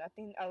was for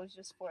nothing. I was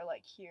just for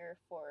like here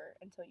for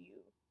until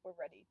you were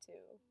ready to.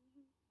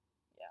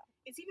 Yeah.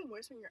 It's even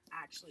worse when you're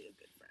actually a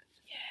good friend.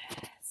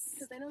 Yes.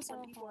 Because I know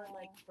some people are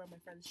like, bro,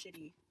 my friend's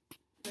shitty.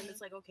 Then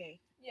it's like,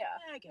 okay. Yeah.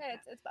 I get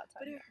that. It's about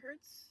time. But it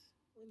hurts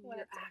when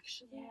you're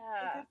actually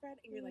a good friend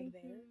and you're like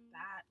there.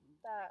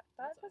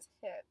 That just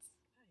hits.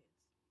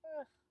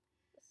 Ugh.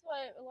 That's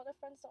why a lot of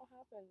friends don't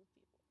happen with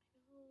people.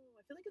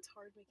 I feel like it's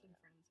hard making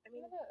friends. I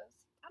mean, it is.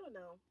 I don't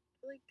know. I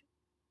feel like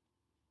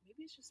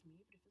maybe it's just me,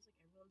 but it feels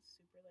like everyone's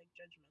super like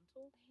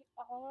judgmental. They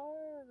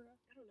are.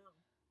 I don't know.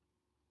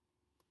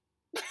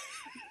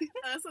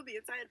 So the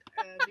inside,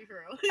 be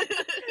for real.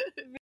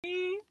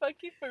 Me, fuck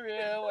you for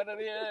real,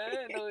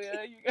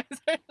 Nwannediya. You guys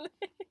are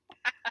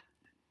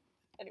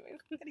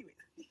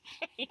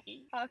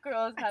Hot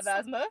girls have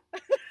saw- asthma.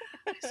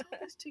 I saw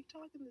this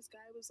TikTok and this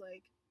guy was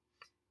like,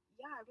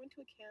 yeah, I went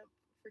to a camp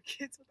for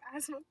kids with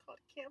asthma called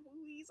Camp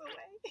Wheeze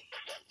Away.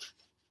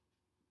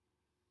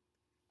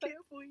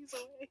 Camp Wheeze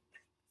Away.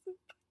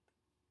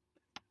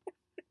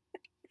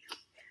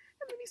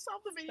 And then he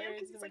stopped the video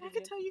because he's like, I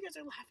can tell you guys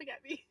are laughing at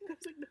me. And I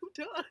was like, no,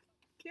 duh.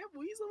 Camp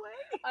Wheeze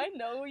Away. I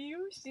know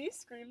you. She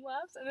scream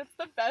laughs, and it's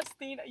the best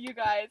thing. You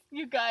guys,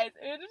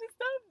 it is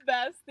the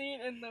best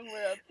thing in the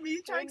world.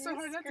 Me trying so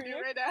hard not to do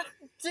it right now.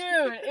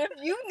 Dude, if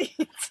you need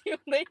to,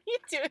 they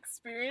need to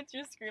experience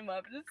your scream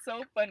laugh. It's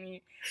so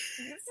funny.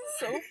 This is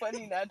so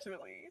funny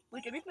naturally.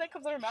 Like anything that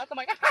comes out of her mouth, I'm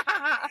like,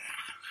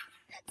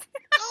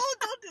 Oh,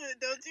 don't do it.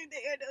 Don't you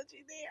dare. Don't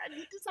you dare. I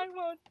need to I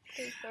won't.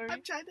 Okay, sorry.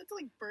 I'm trying not to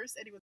like burst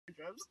anyone's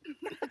eardrums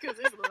because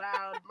it's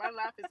loud. My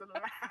laugh is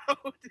loud.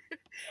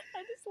 I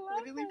just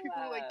love Literally, her people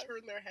laugh. like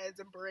turn their heads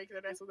and break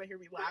their necks when they hear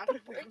me laugh.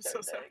 I'm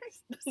so sorry.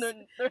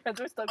 Their heads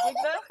are stuck like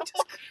that.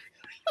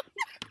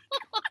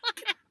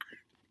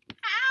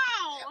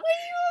 Ow! Are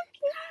you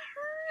okay? That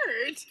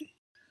hurt.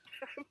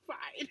 I'm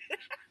fine.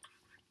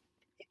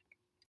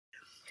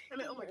 I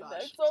mean, oh my gosh.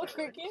 That's so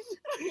Sorry. creaky.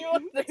 You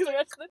want to say the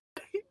rest of the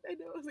I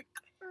know. I was like,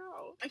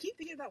 ow. I keep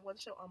thinking of that one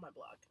show On My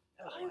Block.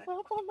 I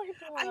love On My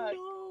Block. I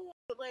know.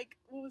 But like,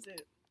 what was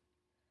it?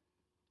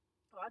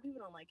 A lot of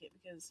people don't like it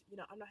because, you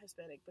know, I'm not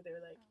Hispanic, but they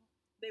were like,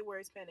 they were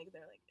Hispanic.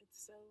 They're like,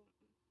 it's so.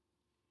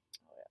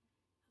 Oh, yeah.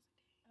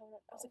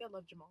 I was like, I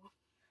love Jamal.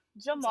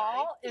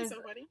 Jamal He's is.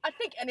 so funny. I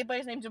think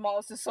anybody's named Jamal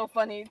is just so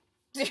funny.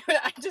 Dude,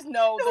 I just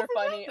know No, they're for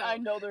real, funny. though. I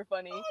know they're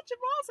funny. Oh,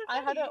 Jamal's so funny.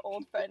 I had an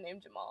old friend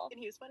named Jamal. And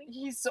he was funny?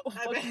 He's so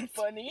I fucking bet.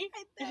 funny.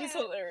 I He's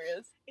bet.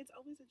 hilarious. It's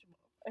always a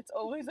Jamal. It's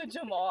always a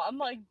Jamal.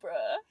 I'm like,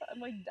 bruh. I'm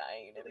like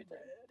dying every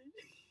time.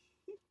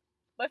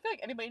 But I feel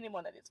like anybody named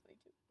Nwannediya is funny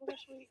too. Well,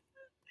 actually,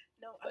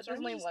 no, But there's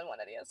only one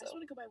Nwannediya, I just so.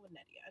 want to go by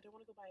Nwannediya. I don't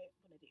want to go by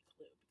Nwannediya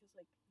Clue because,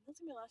 like, I'm not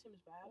saying my last name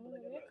is bad, but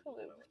like, Nwannediya I'm going to go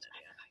Clue. by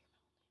Nwannediya.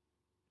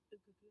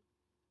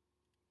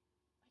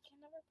 I can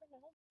never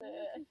pronounce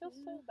it. I feel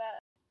so bad.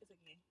 It's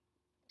okay.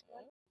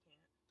 I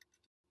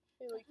I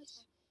feel like.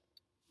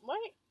 Why?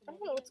 I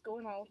don't know what's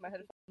going on with my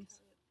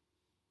headphones.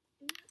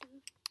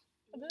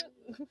 Is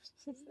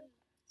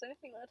there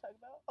anything I want to talk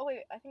about? Oh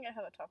wait, I think I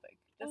have a topic.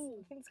 I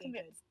think this can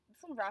be. This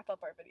will wrap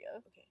up our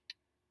video. Okay.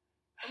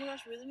 Oh my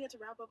gosh, really? We have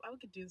to wrap up? I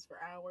could do this for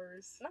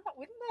hours. No,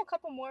 we can go a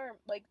couple more,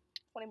 like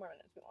 20 more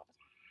minutes. We want.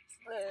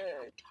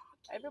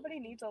 Everybody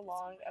needs a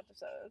long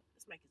episode.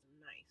 This mic is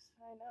nice.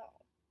 I know.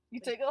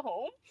 You take it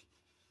home?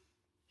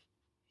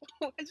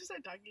 I just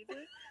started talking to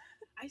it.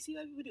 I see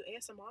why people do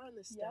ASMR on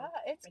this Yeah, stuff.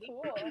 it's Ready?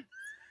 cool.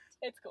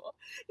 It's cool.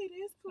 It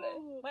is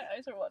cool. My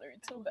eyes are watering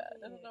so bad.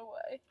 I don't know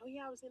why. Oh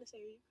yeah, I was gonna say,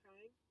 are you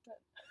crying?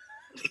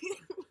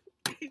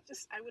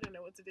 I wouldn't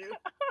know what to do.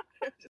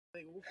 I'm just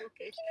like,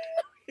 okay.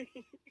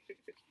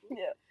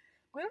 Yeah.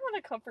 We don't want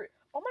to comfort.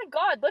 Oh my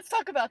god, let's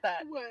talk about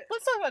that. What?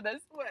 Let's talk about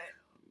this. What?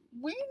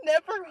 We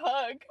never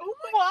hug. Oh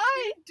my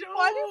Why? Don't.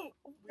 Why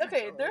We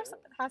Okay, don't. there's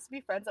has to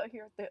be friends out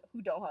here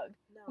who don't hug.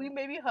 No. We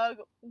maybe hug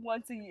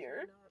once a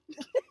year.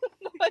 Not.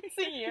 Once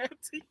a year.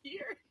 Once a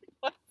year.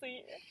 Once a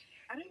year.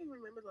 I don't even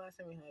remember the last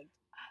time we hugged.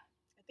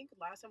 I think the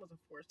last time was a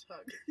forced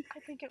hug. I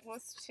think it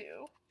was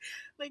too.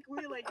 Like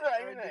we were like,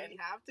 Right, do right. we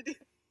have to do?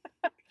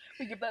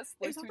 We give that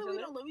slow It's to not each that we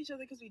other. don't love each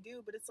other because we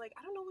do, but it's like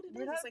I don't know what it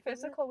We're is. not It's like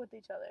physical with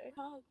each other.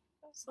 hug.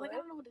 So Like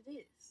I don't know what it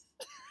is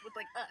with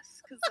like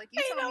us, because like you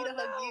I tell me to don't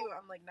hug know. you,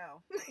 I'm like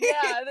no.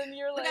 Yeah, then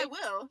you're Like like, I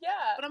will,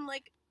 yeah. but I'm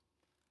like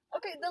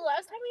Okay, the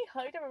last time we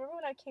hugged, I remember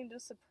when I came to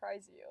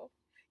surprise you.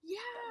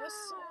 yeah. That was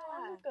so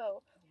long ago.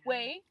 Yeah.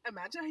 Wait,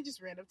 Imagine I just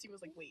ran up to you and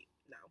was like, wait,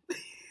 no,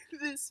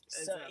 this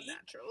is not Psych.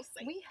 natural.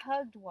 Psych. we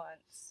hugged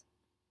once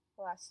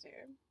last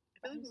year.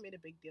 I feel like we made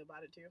a big deal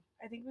about it too.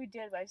 I think we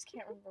did, but I just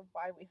can't remember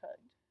why we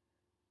hugged.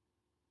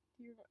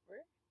 Do you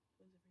remember?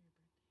 Was it for your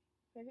birthday?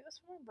 Maybe it was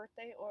for my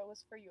birthday or it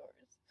was for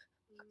yours.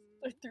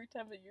 Mm. Or 3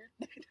 times a year.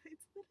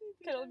 It's literally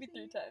Can only be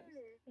 3 a times.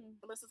 year. Hmm.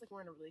 Unless it's like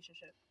we're in a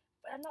relationship.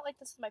 But I'm not like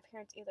this with my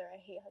parents either. I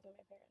hate hugging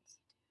my parents.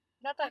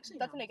 Not that Actually,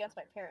 nothing no. against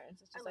my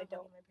parents. It's just I love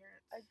don't. hugging my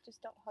parents. I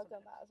just don't hug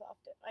them Sometimes. as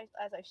often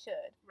as I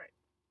should.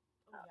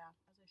 Oh yeah,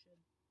 as I should.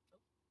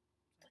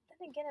 But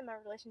then again, in my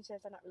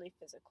relationships, I'm not really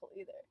physical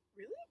either.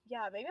 Really?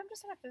 Yeah, maybe I'm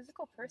just not a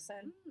physical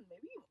person.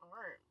 Maybe you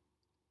aren't.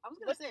 I was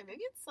gonna What- say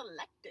maybe it's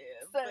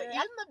selective, So, but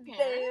even the Babe,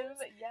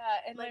 parents. yeah,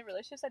 in my like-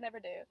 relationships, I never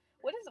do.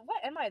 What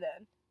am I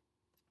then?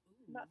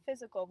 Ooh. Not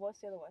physical.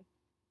 What's the other one?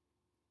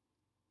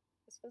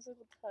 It's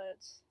physical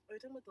touch. Are you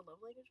talking about the love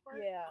language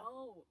part? Yeah.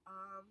 Oh,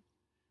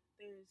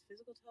 there's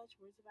physical touch,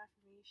 words of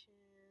affirmation,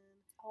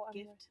 Oh, I'm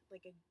gift,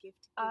 like a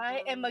gift. I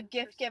am a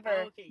gift person. giver.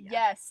 Oh, okay, yeah.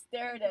 Yes,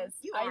 there it Mhm. is.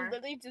 You I are.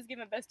 literally just give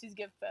my besties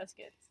gift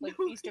baskets, like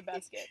No, Easter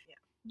basket. Yeah,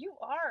 You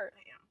are.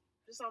 I am.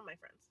 Just all my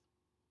friends.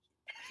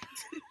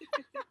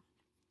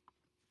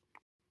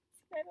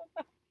 I don't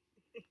know.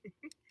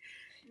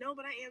 No,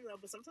 but I am though.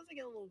 But sometimes I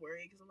get a little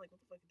worried because I'm like, what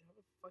the fuck? Do I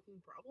have a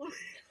fucking problem?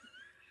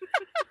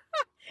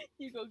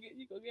 You go get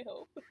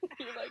help.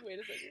 You're like, wait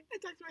a second. I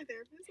talked to my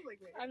therapist. I'm like,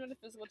 wait. I'm not a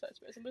physical touch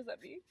person. What does that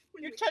mean?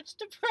 What do You're you- touch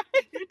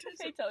deprived. You're touch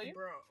They tell you.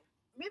 Bro,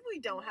 maybe we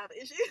don't have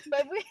issues.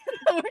 But we're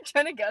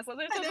trying to guess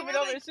whether And then we we're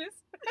don't have like- issues.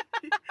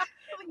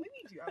 Like, maybe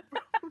you do have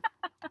problems.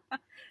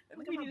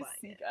 We need to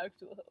seek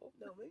actual help.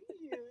 No, maybe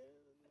you.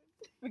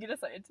 We get a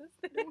scientist.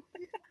 No,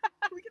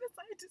 we get a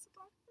scientist to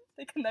talk to.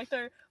 They connect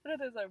our.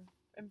 What is our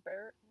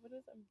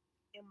Embarrassing.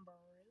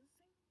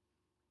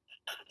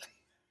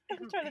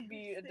 I'm trying to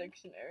be a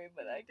dictionary,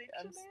 but I'm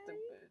Dictionary?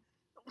 stupid.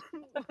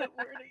 What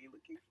word are you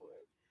looking for?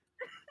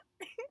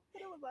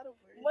 What are a lot of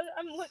words? What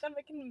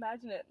I can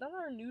imagine it. None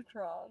are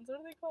neutrons. What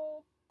are they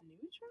called?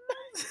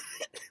 Neutrons?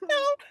 No.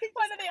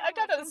 Why did I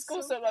got out of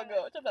school so long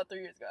ago. I dropped out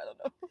 3 years ago. I don't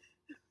know.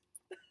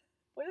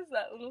 What is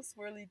that little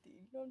swirly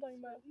thing? You know what I'm talking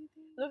about?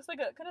 It looks like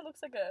kind of looks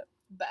like a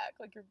back,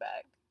 like your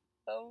back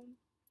bone.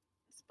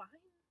 Spine?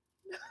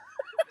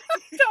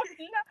 Don't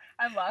know.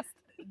 I'm lost.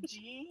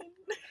 Gene?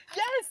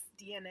 Yes.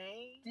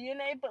 DNA?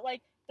 But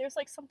like there's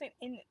like something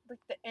in it, like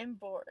the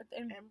embryo.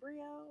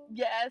 Embryo?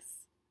 Yes.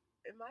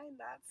 Am I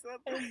not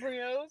something?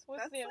 Embryos.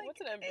 What's That's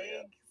like an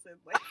embryo? eggs and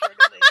like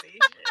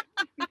fertilization.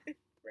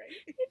 Right?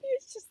 Maybe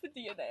it's just the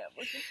DNA I'm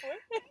looking for.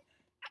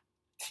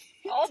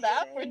 All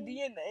that for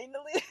DNA,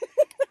 Nalia.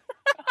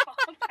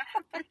 All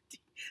that for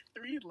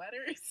 3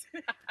 letters.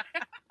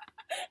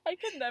 I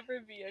could never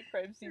be a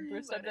crime scene 3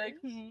 person. I'd be like,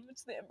 letters.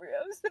 it's the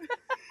embryos. Embryos!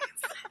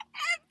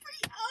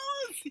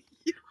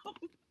 Yo!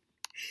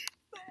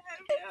 The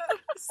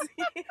embryos!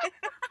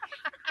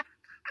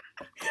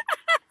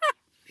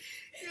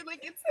 You're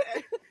like, it's the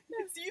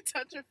embryos. You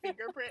touch a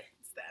fingerprint,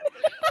 it's the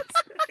embryos.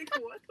 Like,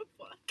 what the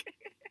fuck?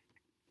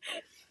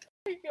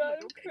 Oh my god,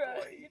 I'm Okay,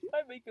 crying.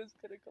 My makeup's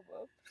gonna come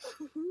up.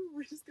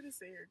 We're just gonna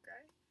say you're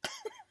crying.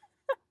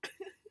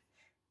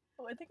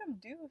 Oh, I think I'm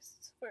due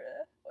for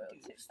a oil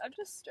change. Deuced? I'm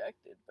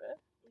distracted, bruh.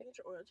 You get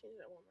your oil change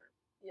at Walmart.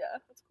 Yeah,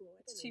 That's cool.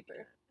 I it's didn't know you cheaper.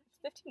 did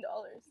that. It's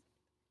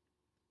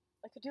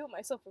 $15. I could do it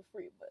myself for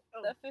free, but Oh.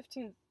 that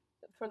 15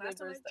 for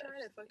Last time labor I is the tried,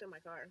 I extra. fucked up my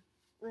car.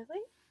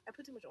 Really? I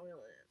put too much oil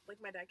in it.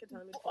 Like, my dad kept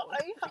telling me to put Why?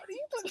 oil. How do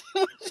you put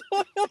so much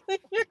oil in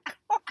your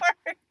car?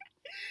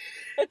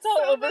 It's all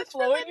So much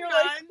for overflowing. the You're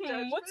like,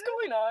 what's non-judgment.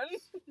 going on?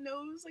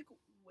 No, it was like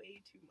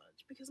way too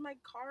much because my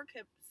car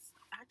kept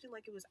acting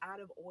like it was out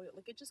of oil.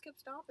 Like it just kept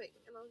stopping,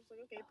 and I was just like,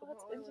 okay, put Oh, more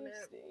that's oil in it.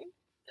 interesting.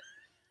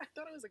 I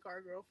thought I was a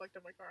car girl. Fucked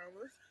up my car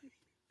almost.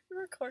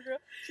 You're a car girl.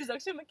 She's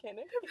actually a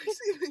mechanic.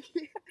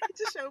 I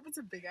just show up with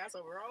some big ass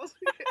overalls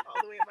all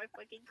the way at my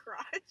fucking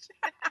crotch.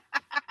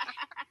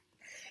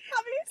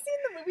 Have you seen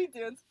the movie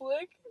Dance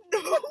Flick? No,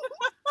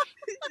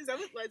 is that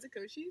with Liza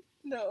Koshy?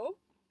 No.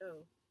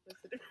 Oh,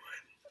 that's a different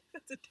one.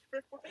 That's a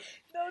different one.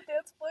 No,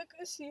 Dance Flick,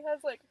 she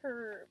has like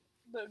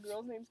the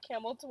girl's name's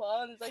Camel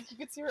Twa, and it's like you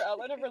can see her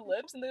outline of her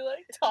lips, and they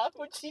like talk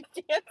when she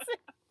dances.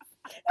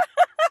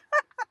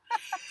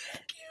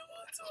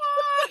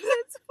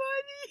 That's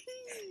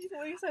funny.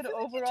 Well, you said I feel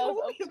like you overalls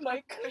told up me to my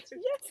about that.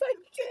 Yes, I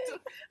did.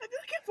 I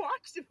feel like I've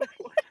watched it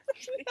before.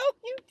 No,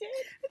 you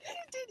did. I think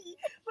I did.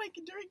 Like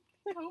during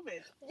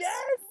COVID.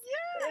 Yes.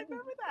 Yeah, I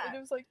remember And that.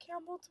 it was like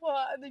Camel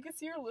Twa, and you could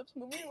see her lips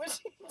moving when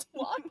she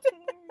talked.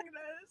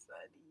 That's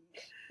funny.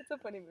 It's a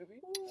funny movie.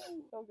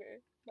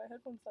 Okay, my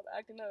headphones stopped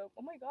acting up.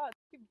 Oh my god,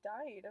 you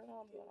died. I don't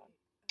know what's going on.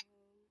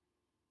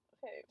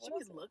 Okay, Should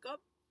what we else? look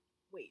up?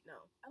 Wait, no.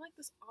 I like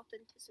this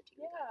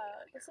authenticity.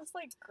 Yeah, this is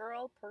like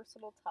girl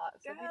personal talk.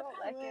 So if you Yeah, don't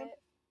like well, it,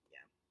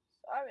 yeah.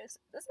 sorry, this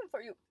is for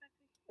you.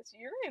 It's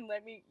you're gonna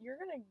let me. You're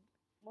gonna.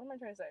 What am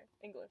I trying to say?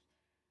 English.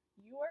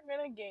 You are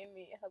gonna gain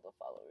me hello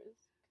followers.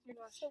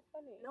 You're Gosh. so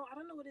funny. No, I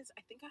don't know what it is.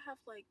 I think I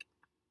have like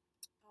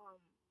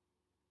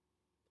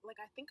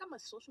I think I'm a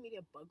social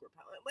media bug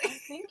repellent. I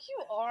think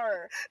you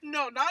are.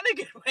 No, not in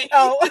a good way.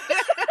 Oh.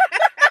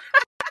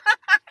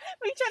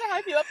 We trying to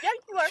hype you up. Yeah,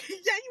 you are.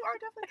 Yeah, you are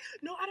definitely.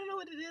 No, I don't know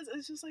what it is.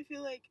 It's just I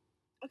feel like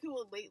okay.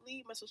 Well,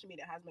 lately my social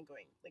media has been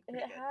going like And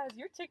pretty it good. has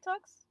your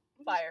TikToks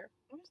fire.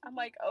 I'm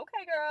like,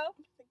 okay, girl.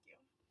 thank you.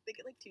 They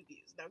get like 2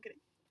 views. No I'm kidding.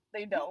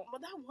 They don't.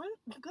 But that one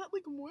got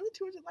like more than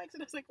 200 likes,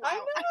 and I was like, I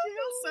wow, know. I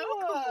feel so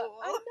cool.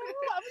 I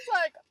know. I was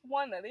like,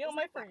 one, are they on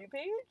my For You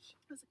page?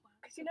 I was like, wow.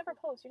 Because you never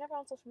post. You're never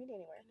on social media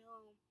anywhere. I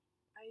know.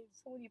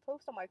 So when you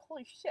post, I'm like,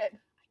 holy shit. I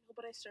know,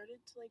 but I started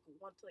to like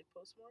want to like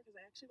post more because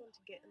I actually wanted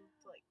to get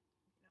into like,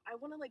 I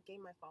want to like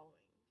gain my following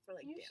for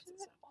like You dance and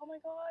should. stuff. Oh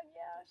my god,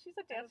 yeah. She's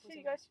a dancer.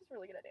 You guys, she's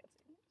really good at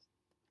dancing.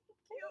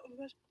 Oh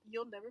my gosh,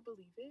 you'll never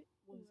believe it.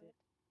 What is What?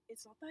 it?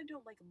 It's not that I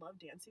don't like love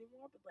dance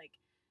anymore, but like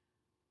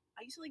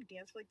I used to like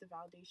dance for like the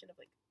validation of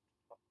like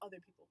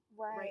other people,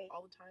 right?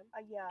 All the time.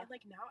 Yeah. And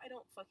like now I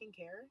don't fucking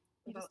care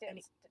You about just dance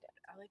any. to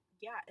dance. I like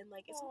and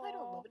like it's not that I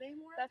don't love it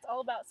anymore. That's all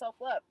about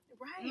self-love.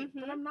 Right,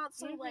 but Mhm, I'm not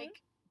so mhm.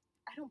 like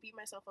I don't beat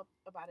myself up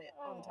about it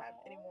all the time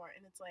Aw. anymore.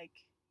 And it's like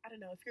I don't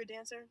know if you're a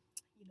dancer,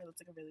 you know that's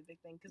like a really big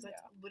thing because that's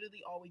Yeah.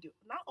 literally all we do.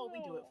 Not all we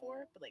do it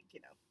for, Aw. but like you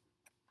know.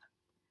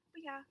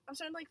 But yeah, I'm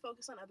starting to like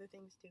focus on other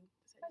things too.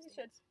 As you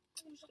should.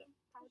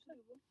 Black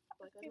Lives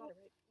Matter,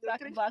 Black,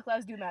 right? Black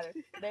lives do matter.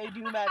 They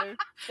do matter.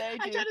 They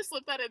I do. tried to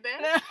slip that in there.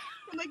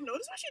 I'm like,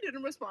 notice why she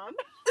didn't respond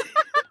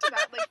to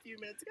that like few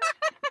minutes ago.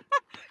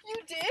 You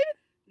did?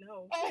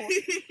 No. Oh,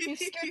 you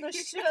scared the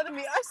shit out of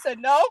me. I said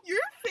no. Your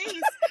face.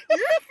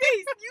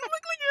 You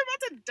look like you're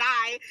about to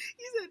die.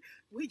 You said,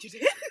 wait, you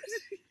did?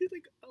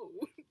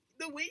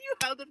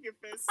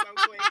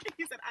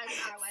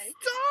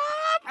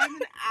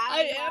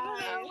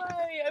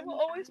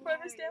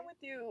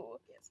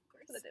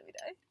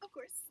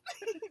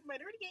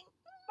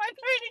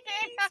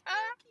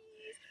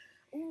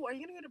 are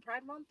you gonna go to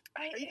Pride Month?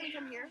 Are you gonna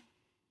come here?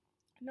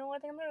 No,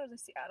 I think I'm gonna go to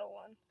the Seattle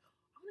one.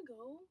 I wanna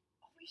go.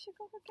 Oh, we should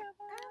go together.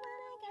 I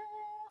wanna go.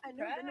 I've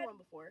never been to one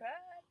before.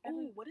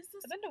 Ooh, what is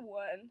this? I've been to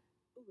one.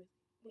 Ooh, was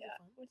Yeah, it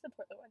fun? what's the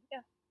Portland one?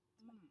 Yeah.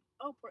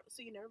 Oh,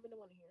 so you never been to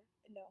one here?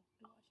 No,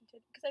 in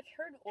Washington. Because I've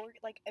heard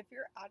like if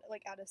you're out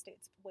of state,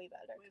 it's way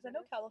better. Because I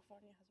know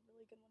California has a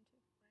really good one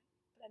too.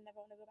 Right. But I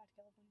never want to go back to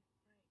California.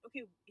 Right.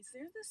 Okay. Is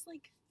there this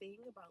like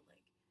thing about like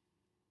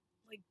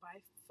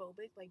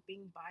biphobic, like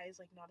being bi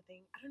is like not a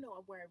thing? I don't know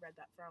where I read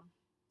that from.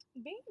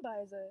 Being bi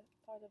is a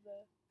part of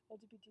the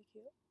LGBTQ.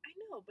 I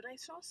know, but I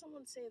saw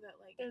someone say that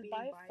like There's being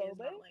bi is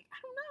biphobic? not like,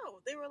 I don't know.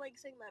 They were like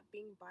saying that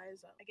being bi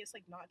is I guess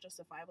like not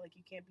justifiable, like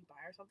you can't be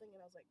bi or something, and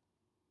I was like,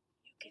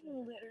 You can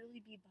literally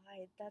be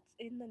bi. That's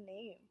in the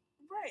name.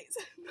 right.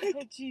 Like,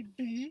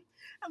 LGB.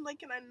 I'm like,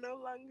 can I no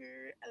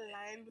longer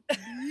align with the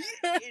B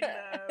in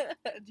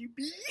LGB?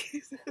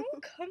 Who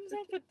comes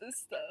up with this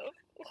stuff?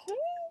 Who?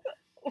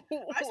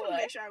 I just want to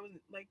make sure I was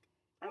like,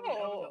 I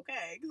was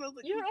okay. Cause I was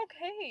like, you're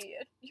okay.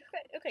 You're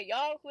okay,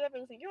 y'all. Whoever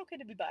listening, you're okay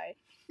to be bi.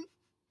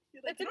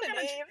 Like, it's in the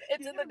name.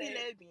 It's in the name.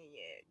 Lesbian,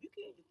 yeah.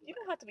 You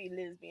don't have to be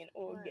lesbian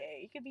or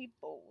gay. You could be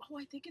both.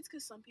 Oh, I think it's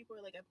because some people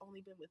are like, I've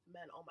only been with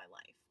men all my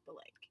life, but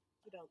like,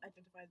 you know,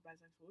 identify as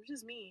bisexual, which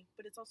is me.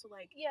 But it's also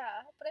like,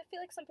 yeah, but I feel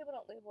like some people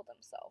don't label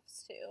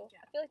themselves too.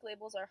 Yeah. I feel like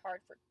labels are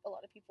hard for a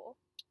lot of people.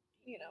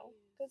 You know,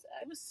 because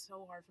it was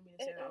so hard for me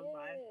to say that I was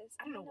bi.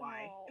 I don't know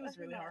why. It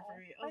was really hard for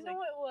me. I know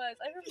it was.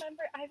 I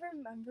remember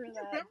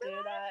that.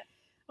 Dude, that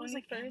when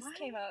it first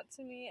came out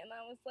to me, and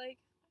I was like,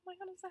 "Oh my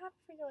god, I'm so happy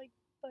for you!" Like,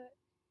 but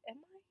am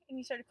I? And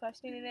you started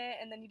questioning it,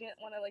 and then you didn't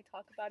want to like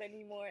talk about it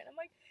anymore. And I'm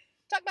like,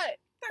 "Talk about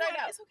it. Right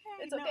now. It's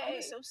okay. It's okay." I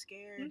was so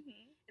scared,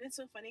 and it's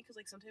so funny because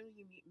like sometimes when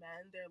you meet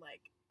men, they're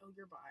like, "Oh,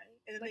 you're bi,"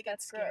 and then like, they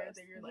get scared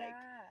that you're like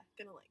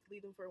gonna like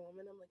leave them for a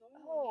woman. I'm like,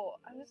 "Oh,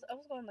 I was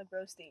going like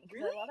grossing."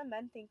 Really? A lot of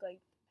men think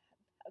like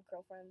a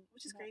girlfriend,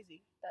 which is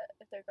crazy. That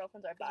if their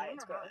girlfriends are bi,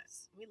 it's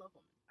gross. We love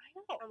women. I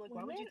know. I'm like,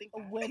 why would you think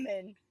that?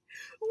 Women.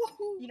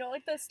 You know,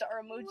 like the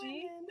star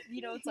emoji.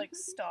 You know, it's like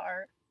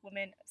star,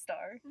 women,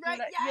 star. Right?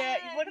 You know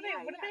yeah. What are they?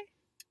 What are they?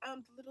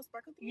 The little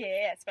sparkle things.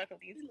 Yeah, sparkle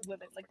things.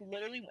 Women, like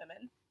literally,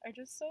 women are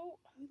just so.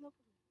 We love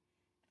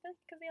women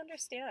because they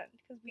understand.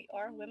 Because we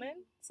are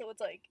women, so it's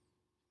like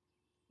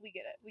we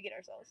get it. We get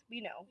ourselves.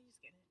 We know. We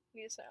just get it.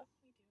 We just know.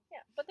 We do.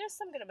 Yeah, but there's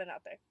some good men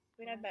out there. I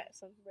mean, I've met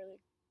some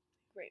really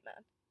great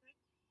men.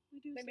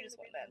 We do. Maybe just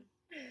one then.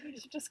 We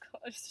should just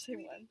say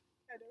one.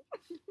 I know.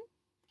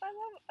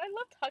 I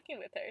love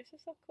talking with her.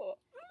 She's so cool.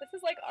 This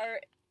is like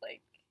our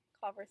like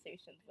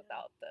conversations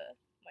without the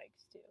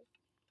mics too.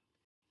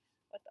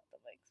 Without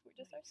the mics, we're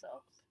just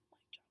ourselves.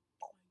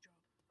 Mic drop.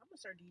 I'm gonna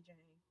start DJing.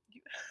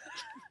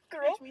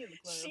 Girl,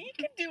 she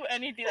can do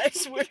anything. I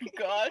swear to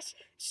gosh,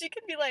 she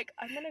can be like,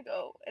 I'm gonna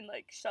go and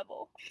like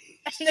shovel,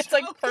 and it's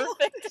like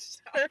perfect.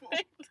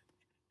 Perfect.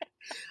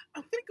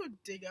 I'm gonna go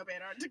dig up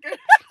Antarctica.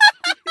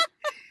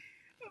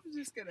 I'm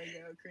just gonna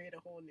go create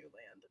a whole new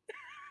land.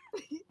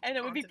 And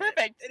it would be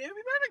perfect. And it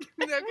would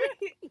be perfect.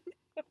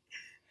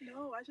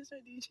 No, I should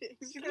start DJing.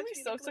 She's gonna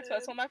be so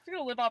successful. I'm actually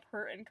gonna live off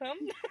her income.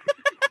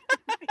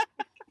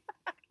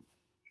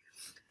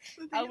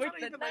 I'll work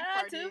the 9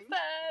 to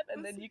 5,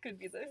 and then you could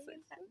be this.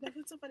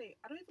 That's so funny.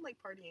 I don't even like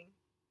partying.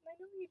 I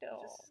know you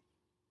don't.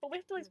 But we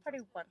have to at least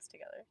party once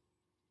together.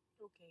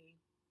 Okay.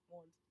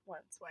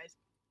 Once. Twice.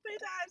 3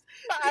 times.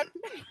 5.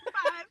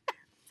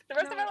 The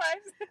rest of our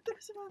lives. The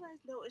rest of our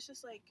lives. No, it's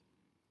just like,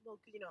 well,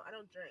 you know, I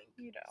don't drink.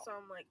 You know. So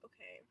I'm like,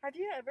 okay. Have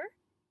you ever?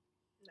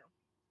 No.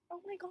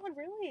 Oh my god,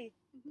 really?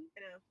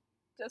 I know.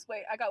 Just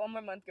wait, I got 1 more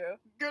month, girl.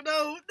 Girl,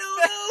 no.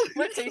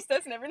 We'll taste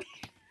test and everything.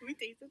 We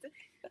tasted it.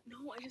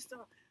 No, I just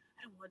don't.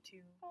 I don't want to.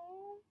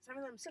 Oh.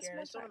 Sometimes I'm scared.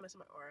 I just don't want to mess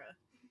up my aura.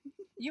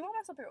 You won't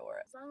mess up your aura.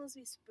 As long as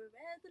we spread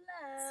the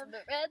love.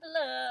 Spread the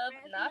love,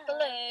 not the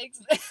legs.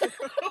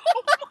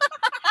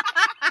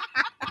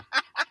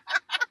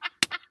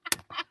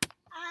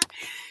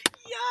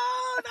 Yo,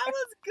 that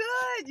was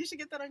good. You should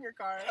get that on your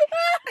car.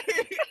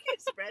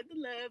 Spread the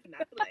love,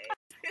 not the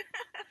legs.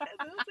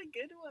 That was a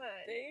good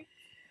one. See?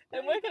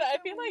 And what could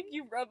I feel like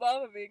you rub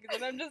off of me because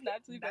then I'm just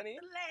naturally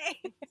funny. The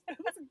legs. That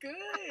was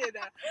good.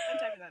 I'm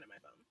typing that in my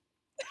phone.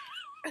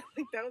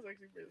 That was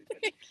actually really funny.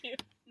 Thank you.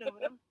 No,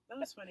 but that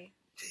was funny.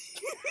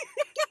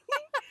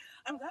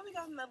 I'm glad we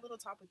got on that little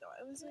topic though.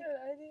 It was like,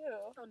 I do.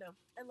 Oh no,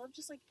 I love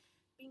just like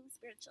being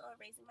spiritual,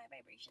 raising my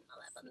vibration, all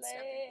that fun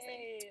stuff.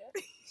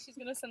 She's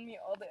gonna send me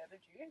all the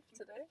energy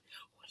today.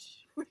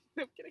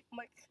 No, I'm kidding.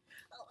 I'm like,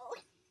 oh.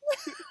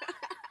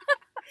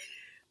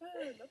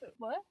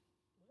 What?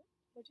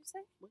 What'd you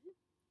say?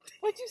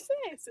 What'd you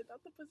say? I said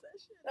not the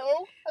possession.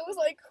 No, I was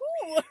like,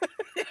 who?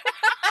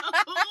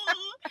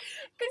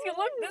 Because you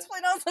looked this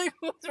way, and I was like,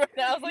 who's right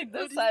now? I was like,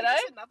 this side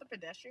eye. Not the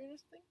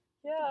pedestrianist thing.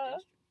 Yeah.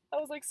 I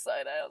was like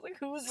side eye. I was like,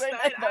 who's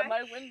right by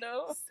my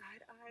window?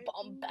 Side eye.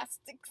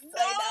 Bombastic side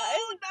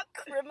eye. Not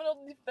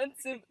criminal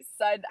defensive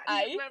side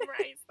eye.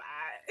 Memorize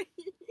that.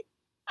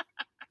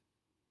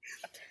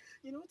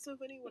 You know what's so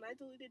funny? When I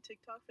deleted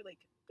TikTok for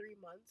like 3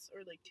 months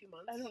or like 2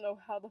 months. I don't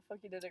know how the fuck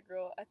you did it,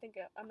 girl. I think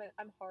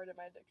I'm hard in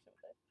my addiction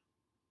with it.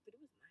 But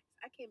it was nice.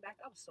 I came back,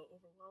 I was so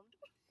overwhelmed.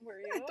 Were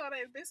I you? thought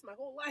I had missed my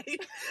whole life.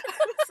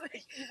 I was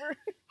like,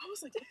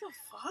 what the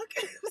fuck?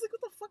 I was like,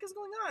 what the fuck is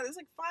going on? There's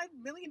like 5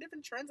 million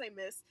different trends I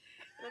missed.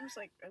 And I'm just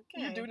like,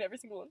 okay. You're doing every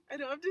single one. I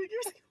know, I'm doing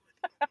every single one.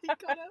 You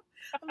caught up?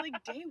 I'm like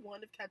day 1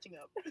 of catching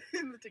up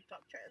in the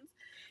TikTok trends.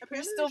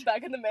 We're still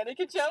back in the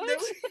mannequin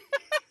challenge?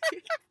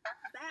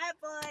 That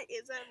boy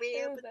is a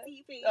real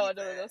petite. Oh, I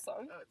don't know that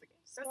song. Oh, it's okay.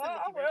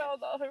 Small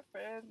world, all her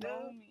friends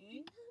know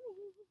me.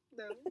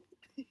 No.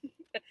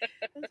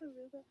 That's a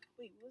real thing.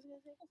 Wait, what was I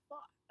gonna say? I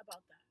thought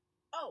about that.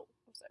 Oh,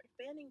 I'm sorry.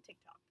 Banning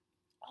TikTok.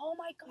 Oh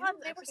my You know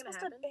god, what's they were actually supposed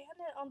gonna to ban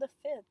it on the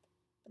 5th.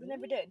 But they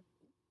never Really? did.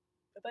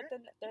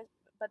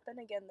 But then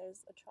again,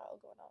 there's a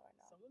trial going on right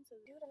now. Someone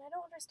says Dude, and I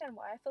don't understand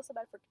why I feel so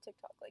bad for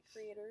TikTok, like,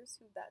 creators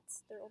who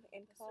that's their only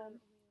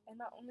income. And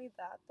not only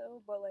that,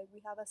 though, but, like,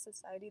 we have a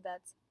society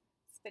that's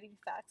spitting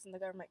facts and the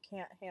government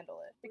can't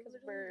handle it because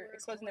we're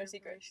exposing their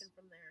secrets.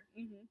 From there.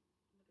 Mm-hmm.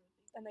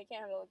 And they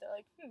can't handle it. They're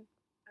like,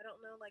 I don't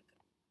know, like,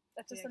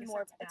 that's just I guess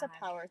more, that's it's a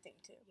bad. power thing,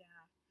 too. Yeah.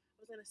 I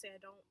was gonna say,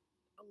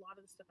 a lot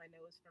of the stuff I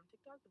know is from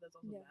TikTok, but that's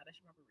also bad. I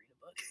should probably read a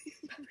book.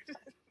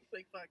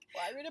 Like, fuck.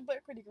 Well, I read a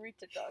book when you can read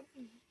TikTok.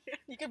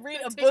 You can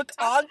read a TikTok. book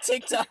on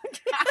TikTok.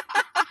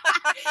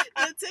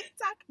 The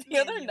TikTok. The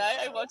other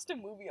night, I watched a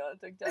movie on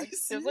TikTok.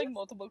 There's like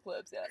multiple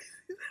clips, yeah.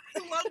 I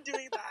love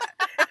doing that.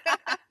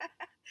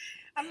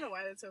 I don't know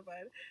why that's so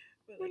fun.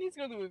 But, We need to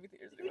go to the movie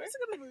theaters we anyway. need to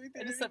go to the movie I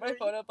theater. just set my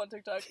phone up on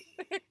TikTok.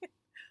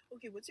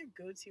 Okay, what's your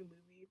go-to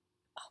movie?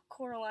 Oh,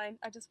 Coraline.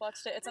 I just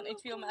watched it. It's on I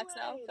love HBO Max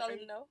now. If y'all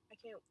didn't know. I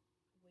can't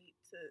wait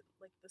to,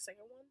 like, the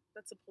second one?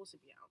 That's supposed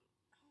to be out.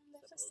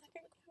 There's a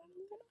second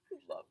Coraline.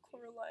 I love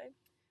Coraline.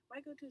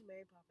 My go-to is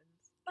Mary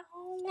Poppins.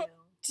 Oh,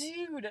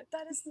 Still. dude,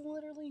 that is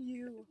literally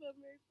you. I love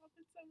Mary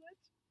Poppins so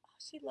much. Oh,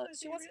 she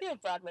wants to be on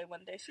Broadway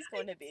one day. She's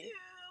going to be.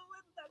 I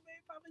love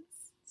Mary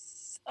Poppins.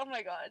 Oh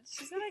my god,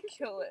 she's gonna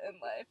kill it in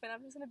life, and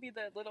I'm just gonna be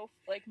the little,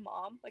 like,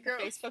 mom, like Girl.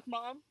 a Facebook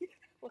mom.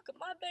 Look at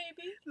my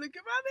baby. Look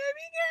at my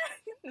baby girl.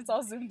 It's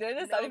all zoomed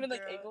in. It's not even,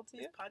 like, angled to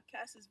you. This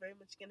podcast is very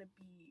much gonna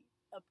be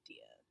up to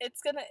you.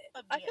 It's gonna...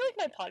 I feel like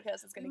my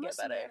podcast is gonna get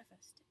better.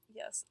 Manifest.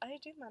 Yes, I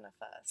do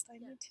manifest. I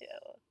need to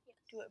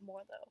do it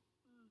more, though.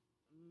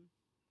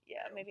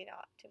 Yeah, maybe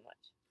not too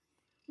much.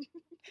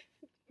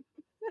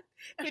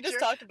 We just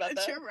talked about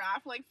that. Your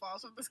giraffe, like,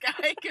 falls from the sky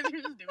because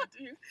you're just doing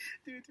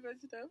too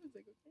much stuff. It's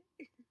like,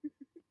 okay.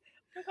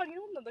 Oh my god, you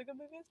know what another good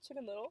movie is?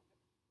 Chicken Little.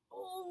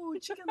 Oh,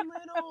 Chicken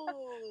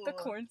Little. The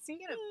corn scene?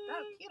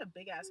 He had a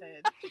big ass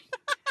head.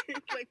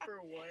 Like, for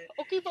what?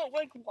 Okay, but,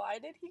 like, why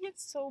did he get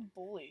so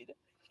bullied?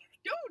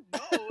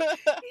 Don't know.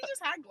 He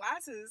just had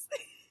glasses.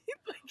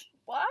 Like,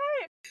 why?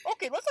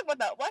 Okay, let's talk about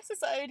that. Why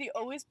society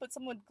always puts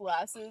someone with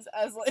glasses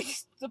as, like,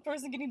 the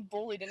person getting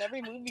bullied in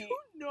every movie? I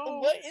don't know.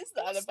 What is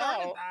that Who about?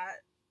 started that?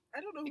 I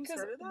don't know who Because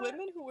started that.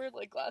 women who wear,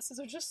 like, glasses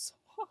are just so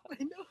hot.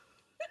 I know.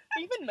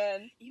 Even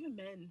men. Even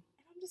men.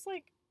 And I'm just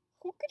like,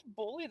 who could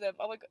bully them?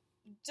 I'm like,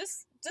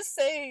 just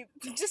say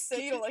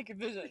you don't like your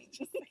vision.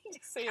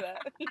 Just say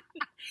that.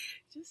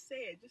 Just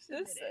say it. Just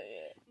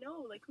say it.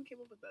 No, like, who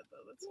came up with that,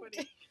 though? That's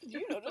funny.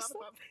 You notice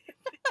that?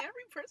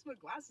 Every person with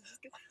glasses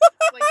just gets,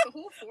 like, the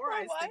whole four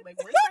eyes Why? thing. Like,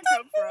 where did that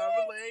come from?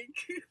 Like,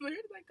 where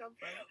did that come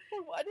from?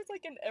 Or why does,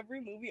 like, in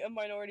every movie a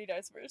minority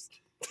dies first?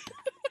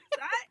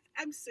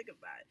 I'm sick of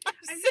that. I'm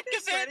I sick think of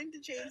they're it. starting to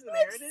change the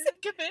I'm narrative.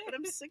 sick of it. But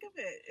I'm sick of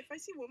it. If I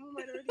see one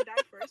minority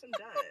die first, I'm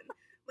done.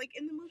 Like,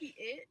 in the movie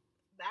It,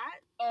 that,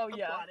 Oh,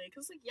 yeah. applauded.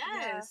 Because, like,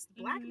 yes,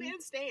 black Mhm. man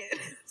stand.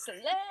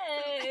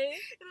 Slay!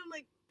 And I'm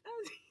like,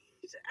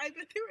 I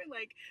bet they were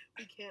like,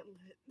 we can't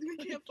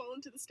fall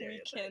into the We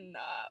stereotype.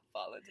 cannot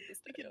fall into the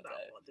We cannot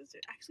stereotype. fall into the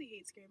stereotype. I actually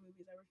hate scary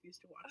movies. I refuse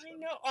to watch I them.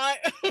 know.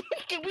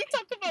 Can we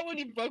talk about when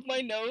you broke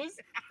my nose?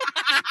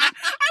 I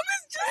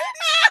was just thinking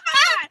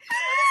that. I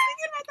was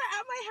thinking about that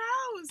at my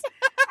house.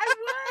 I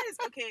was.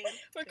 Okay.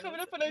 We're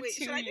coming up on our 2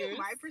 should I years.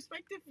 do my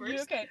perspective You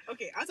first? okay?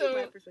 Okay, I'll So- do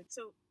my perspective.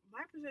 So,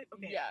 my perspective,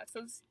 okay. Yeah,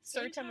 so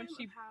story time when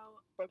she of how,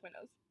 broke my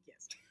nose.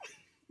 yes.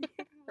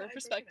 Her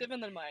perspective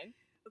and then mine.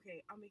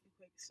 Okay, I'll make it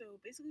quick. So,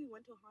 basically, we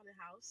went to a haunted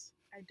house.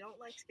 I don't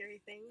like scary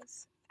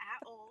things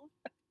at all.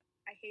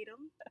 I hate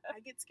them.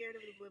 I get scared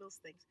of the littlest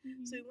things.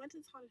 So, we went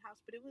to this haunted house,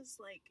 but it was,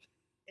 like,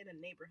 in a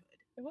neighborhood.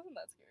 It wasn't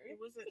that scary. It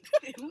wasn't.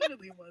 It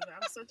literally wasn't.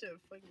 I'm so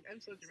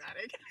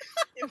dramatic.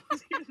 It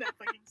wasn't even that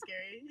fucking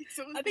scary.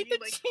 Someone I think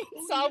thinking, the like,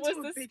 chainsaw we went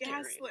was to a the big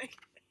ass, scary. like,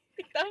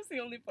 That was the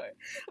only part.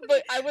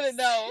 But I wouldn't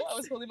know. I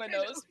was holding my I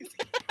know. nose.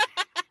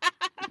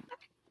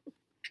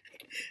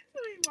 So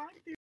we walked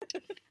through,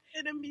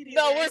 and immediately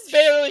No, we're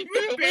barely we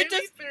through. were We're barely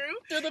just through.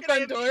 through the And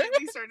I front door.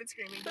 immediately started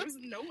screaming. There was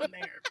no one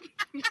there.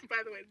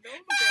 By the way, no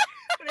one was there.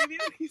 But I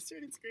immediately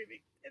started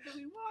screaming. And then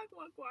we walk.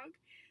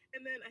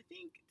 And then I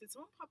think, did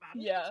someone pop out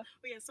of us? Yeah.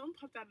 Oh yeah, someone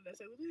popped out of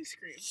us. I literally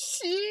screamed.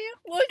 She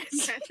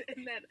was.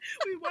 And then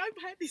we walked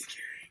by these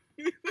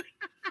curtains.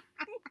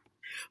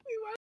 We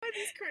walked by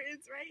these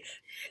curtains, right?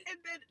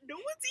 And then no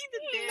one's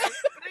even there.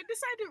 But I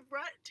decided to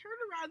turn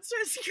around,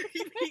 start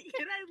screaming,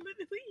 and I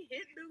literally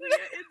hit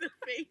Nalia in the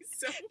face.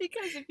 So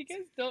Because if you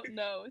guys don't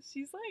know,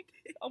 she's like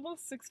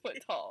almost 6 foot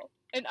tall,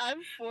 and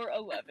I'm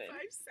 4'11".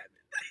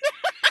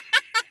 5'7".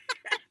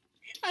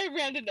 I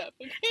rounded up,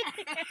 okay?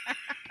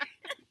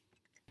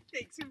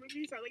 Thanks for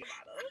making me sound like a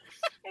model.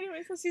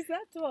 Anyway, so she's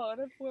that tall,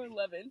 and I'm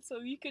 4'11", so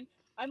you can,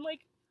 I'm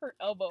like her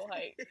elbow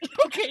height.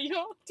 Okay,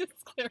 y'all, just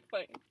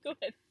clarifying. Go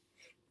ahead.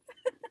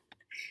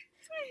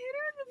 So I hit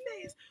her in the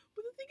face,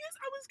 but the thing is,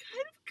 I was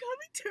kind of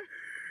coming to her.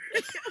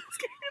 I was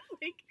kind of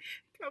like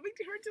coming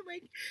to her to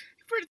like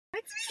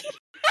protect me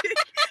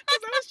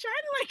because I was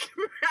trying to like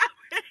grab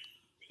her.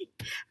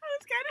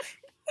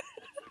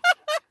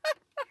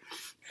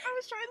 I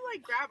was trying to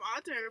like grab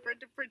onto her for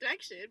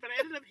protection, but I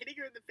ended up hitting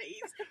her in the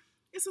face.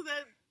 And so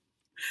then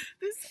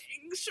this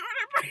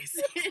shorter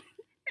person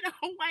in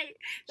all white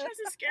tries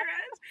to scare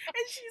us,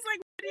 and she's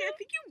like, "I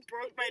think you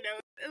broke my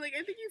nose, and like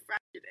I think you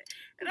fractured it."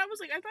 And I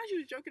was like, I thought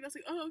she was joking. I was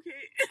like, "Oh,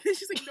 okay." And then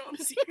she's like, "No,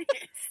 I'm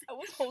serious." I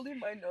was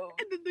holding my nose.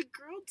 And then the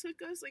girl took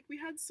us, like we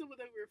had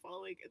someone that we were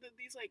following, and then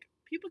these like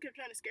people kept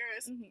trying to scare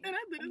us, and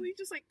I literally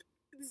just like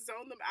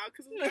zone them out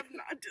because I'm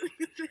not dealing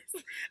with this.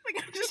 Like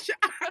I'm just,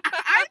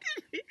 I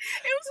didn't.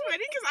 It was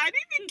funny because I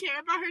didn't even care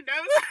about her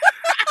nose.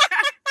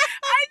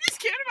 I just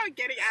cared about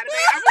getting out of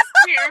it. I was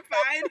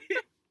terrified.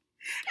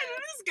 And then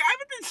this guy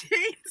with the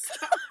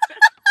chainsaw.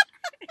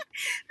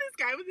 This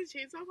guy with the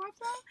chainsaw pops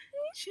out,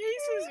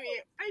 chases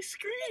me. I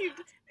screamed.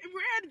 And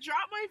I had to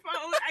drop my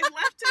phone. I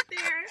left it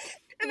there.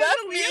 And then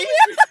I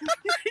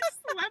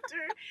just left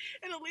her.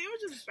 And Aaliyah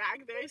was just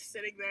back there,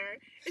 sitting there.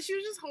 And she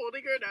was just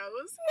holding her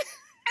nose.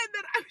 And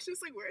then I was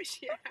just like, where is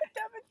she at?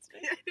 I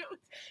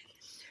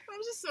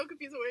was just so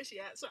confused on where is she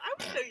at. So I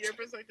want to know your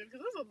perspective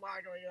because there's a lot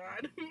going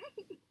on.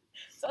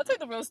 So I'll tell you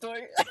the real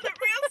story. The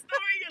real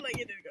story? You're like,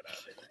 it didn't go down.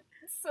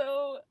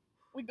 So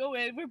we go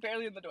in. We're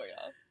barely in the door,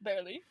 y'all.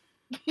 Barely.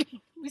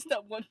 We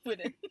step one foot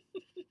in.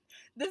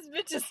 This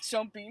bitch is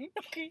jumping.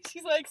 Okay,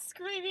 she's like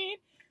screaming.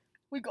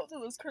 We go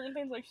through those curtain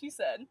things like she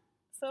said.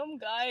 Some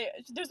guy,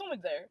 there's no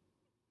one there.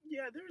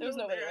 Yeah, there was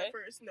no one there at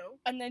first, no.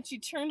 And then she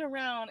turned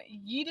around,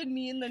 yeeted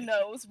me in the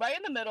nose, right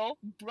in the middle,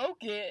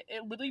 broke it.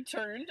 It literally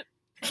turned.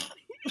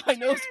 My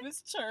nose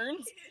was turned.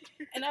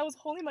 And I was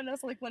holding my nose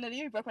like, Nwannediya,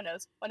 you broke my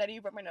nose. Nwannediya,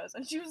 you broke my nose.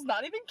 And she was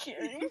not even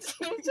caring.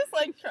 She was just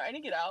like trying to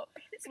get out.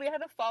 So we had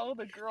to follow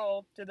the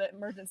girl to the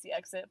emergency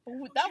exit.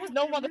 But that was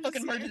no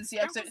motherfucking emergency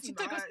exit. She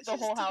took us the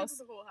whole house.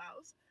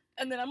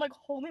 And then I'm like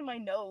holding my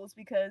nose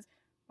because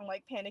I'm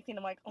like panicking.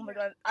 I'm like, oh my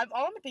god.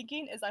 All I'm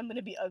thinking is I'm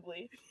gonna be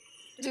ugly.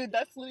 Dude,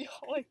 that's literally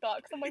all I thought.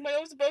 Because I'm like, my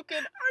nose is broken.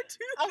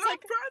 I was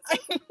like,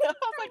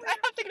 I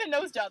have to get a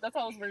nose job. That's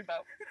all I was worried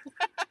about.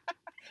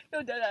 No,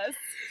 deadass.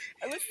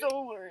 I was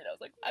so worried. I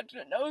was like, I have to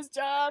do a nose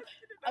job.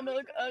 I'm gonna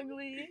look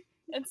ugly.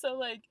 And so,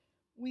 like,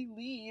 we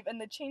leave, and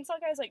the chainsaw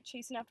guy's, like,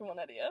 chasing after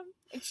Nwannediya.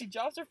 And she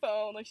drops her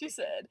phone, like she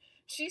said.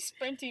 She's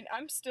sprinting.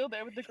 I'm still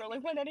there with the girl,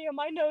 like, Nwannediya,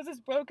 my nose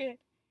is broken.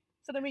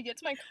 So then we get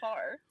to my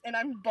car, and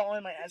I'm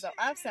bawling my eyes out.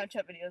 I have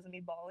Snapchat videos of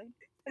me bawling.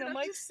 And I'm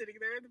like, just sitting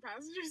there in the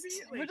passenger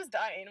seat. We're just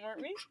dying,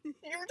 weren't we? You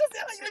were just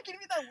like, you were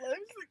giving me that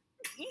look.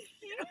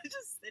 I was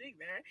just sitting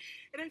there,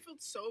 and I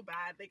felt so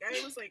bad. Like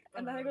I was like,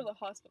 and then I go to the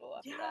hospital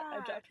after that.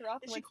 I dropped her off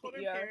and went to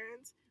the ER.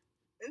 Parents,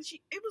 and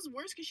it was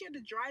worse because she had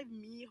to drive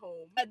me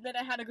home. And then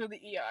I had to go to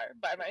the ER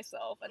by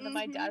myself. And then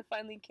my dad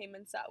finally came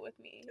and sat with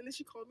me. And then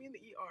she called me in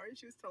the ER, and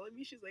she was telling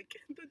me, she's like,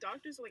 the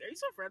doctors are like, are you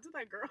still friends with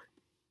that girl?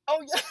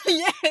 Oh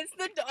yeah, yes.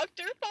 The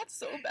doctor felt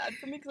so bad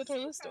for me because I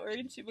told her the story,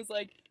 and she was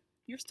like,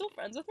 you're still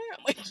friends with her?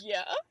 I'm like,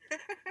 yeah.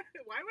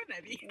 Why wouldn't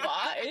I be?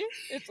 Why?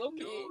 It's okay.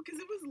 No, because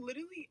it was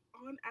literally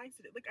on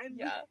accident. Like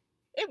yeah,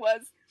 it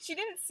was. She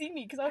didn't see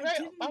me because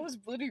I was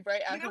literally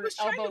right at her elbow level. I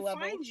was trying to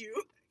find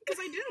you because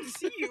I didn't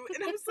see you,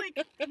 and I was like,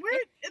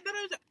 where? And then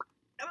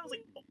I was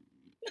like,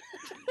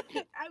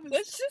 oh.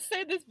 Let's just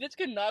say this bitch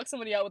could knock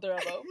somebody out with her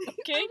elbow.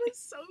 Okay. I was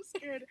so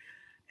scared.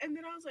 And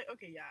then I was like,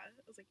 okay, yeah.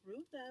 I was like,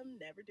 rule them,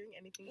 never doing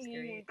anything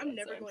scary. I'm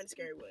never going to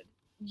Scary Wood.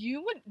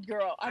 You would,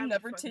 girl, I'm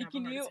never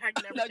taking you.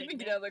 I'm not even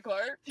getting out of the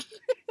car.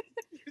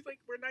 He's like,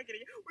 we're not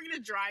getting, we're going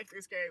to drive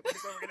through Scary Wood is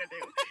what we're going to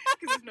do.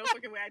 Because there's no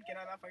fucking way I'd get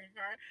out of that fucking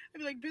car.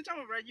 I'd be like, bitch,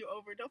 I'm going to run you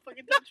over. Don't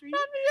fucking touch me.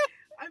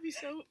 I'd be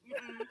so,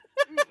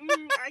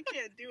 I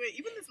can't do it.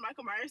 Even this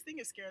Michael Myers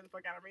thing is scaring the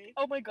fuck out of me.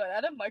 Oh my god,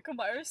 I had a Michael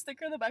Myers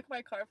sticker in the back of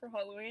my car for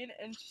Halloween,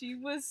 and she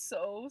was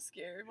so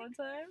scared one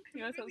time.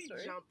 You want to tell the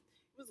story?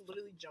 It was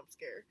literally jump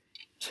scare.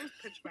 It was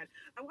petrified.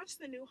 I watched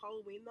the new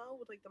Halloween though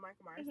with like the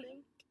Michael Myers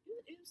thing.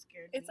 It was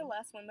scared. It's the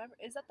last one. Remember?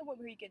 Is that the one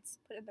where he gets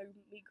put in the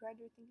meat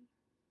grinder thing?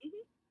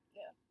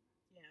 Yeah.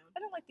 Yeah. I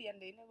don't like the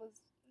ending. It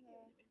was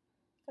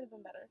could have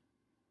been better.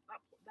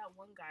 That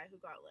one guy who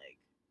got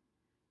like,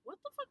 what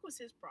the fuck was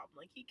his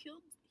problem? Like he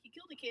killed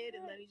a kid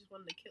and then he just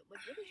wanted to kill.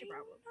 Like what is your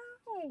problem?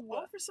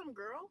 All for some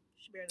girl?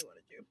 She barely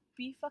wanted you.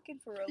 Be fucking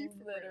for real,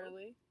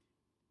 literally.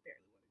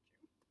 Barely wanted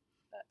you.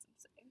 That's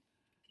insane.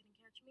 Couldn't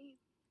catch me.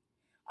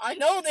 I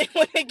know they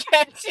wouldn't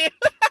catch you.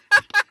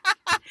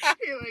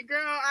 You're like, girl,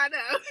 I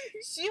know.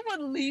 She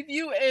would leave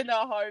you in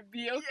a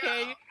heartbeat,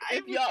 okay?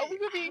 If y'all were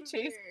being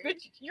chased,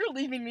 bitch, you're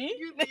leaving me.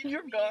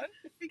 You're gone.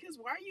 Because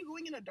why are you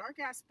going in a dark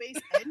ass space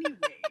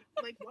anyway?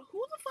 Like,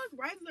 who the fuck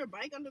rides their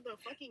bike under the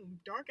fucking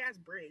dark ass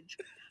bridge?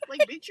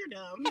 Like, bitch, you're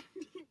dumb.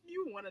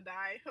 You want to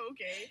die,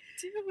 okay?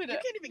 Dude, you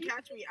can't even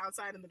catch me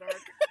outside in the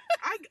dark.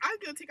 I I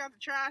go take out the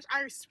trash.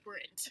 I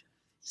sprint.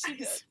 She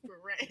does.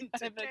 Sprint.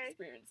 I've Okay?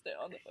 experienced it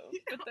on the phone.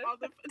 But then On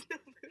the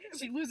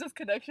she loses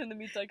connection in the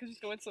meantime because she's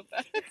going so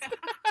fast.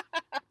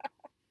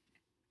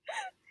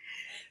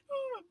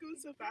 Oh, I'm going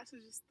so fast.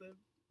 It's just the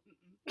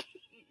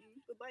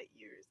the light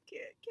years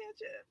can't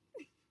catch up.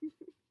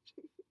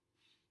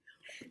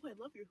 Oh, I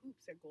love your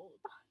hoops. They're gold.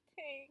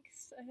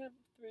 Thanks. I have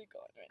 3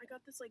 gone right I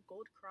got this like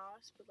gold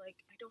cross, but like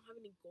I don't have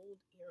any gold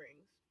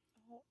earrings.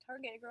 now. Oh,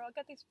 Target, girl. I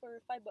got these for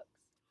 $5.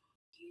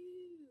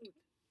 Cute.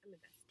 I'm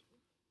investing.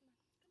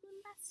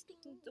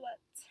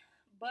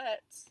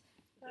 But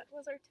that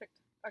was our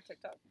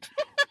TikTok.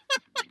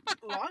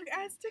 Long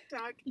ass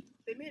TikTok.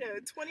 They made a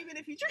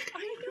 20-minute feature. I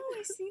know.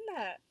 I seen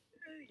that.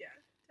 Yeah.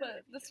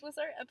 But this was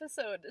our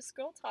episode.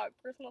 Girl talk,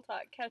 personal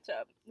talk, catch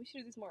up. We should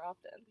do these more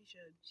often. We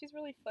should. She's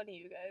really funny,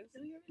 you guys.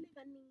 No, you're really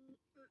funny.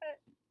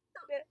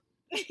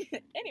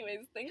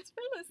 Anyways, thanks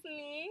for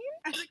listening.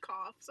 I had a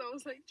cough, so I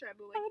was like trying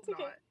to like Oh, it's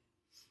okay. not.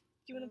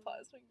 Do you want to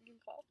pause so you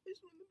can cough? I just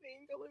want to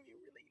thank all of you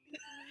for like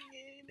listening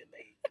in, and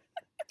like I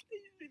just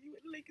really want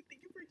to like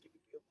thank you for giving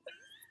me a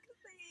voice. 'Cause,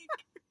 like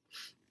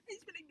I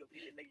just feel like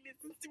nobody like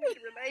listens to me in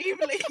real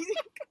life. Like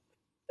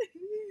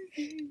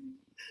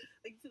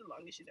it's the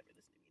longest she's ever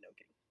listened to me. No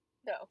kidding.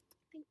 No.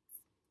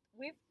 Thanks.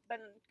 We've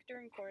been,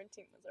 during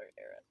quarantine was our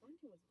era.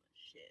 Quarantine was the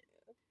shit.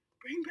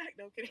 Bring back.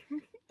 No kidding.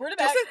 Bring it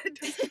back.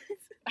 Doesn't-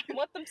 I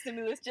want them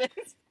stimulus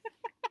checks.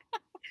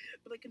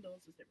 But like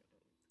condolences to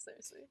everyone.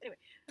 Seriously.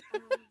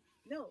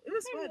 No, it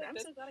was I fun. really I'm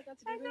liked so glad I got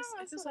to I do this. know,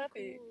 I'm This is so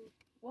happy. cool.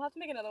 We'll have to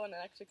make another one and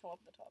actually come up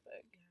with a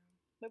topic. Yeah.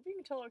 Maybe we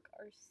can tell our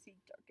darkest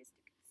secrets.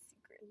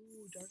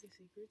 Ooh, darkest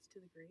secrets to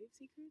the grave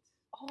secrets.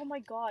 Oh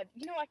my god.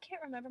 You know, I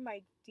can't remember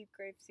my deep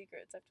grave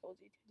secrets I've told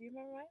you. Do you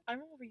remember mine? I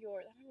remember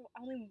yours. I remember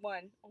only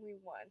one. Only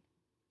one.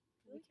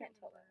 We can't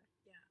tell that.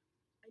 Yeah,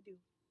 I do.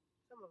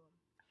 Some of them.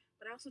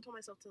 But I also told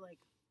myself to like,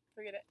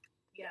 Forget it.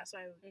 yeah, so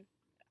I,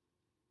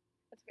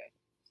 That's okay.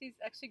 She's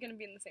actually gonna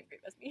be in the same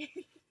grave as me.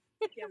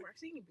 yeah, we're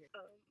actually eating beer.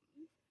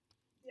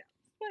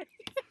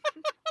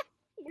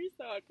 We're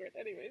so awkward.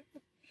 Anyways.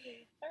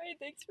 Alright,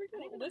 thanks for I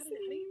don't even know how to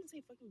listening. even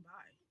say fucking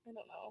bye. I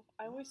don't know.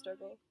 I always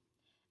struggle.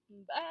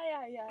 Bye.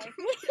 I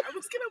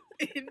was gonna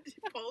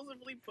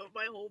impulsively put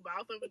my whole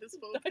mouth over this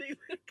phone thing,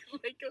 like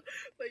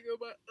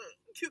about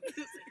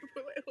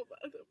put my whole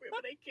mouth over it,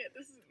 but I can't.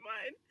 This isn't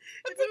mine.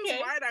 If it was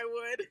okay. mine, I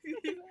would.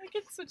 I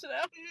can switch it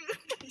out.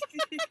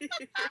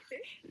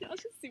 I'll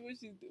just see what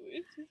she's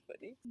doing. She's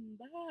funny.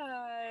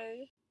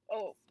 Bye.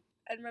 Oh,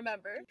 and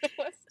remember,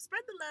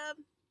 Spread the love.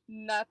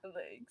 not the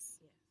legs.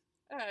 Yes.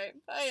 Alright,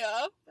 bye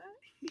y'all.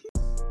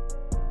 Bye.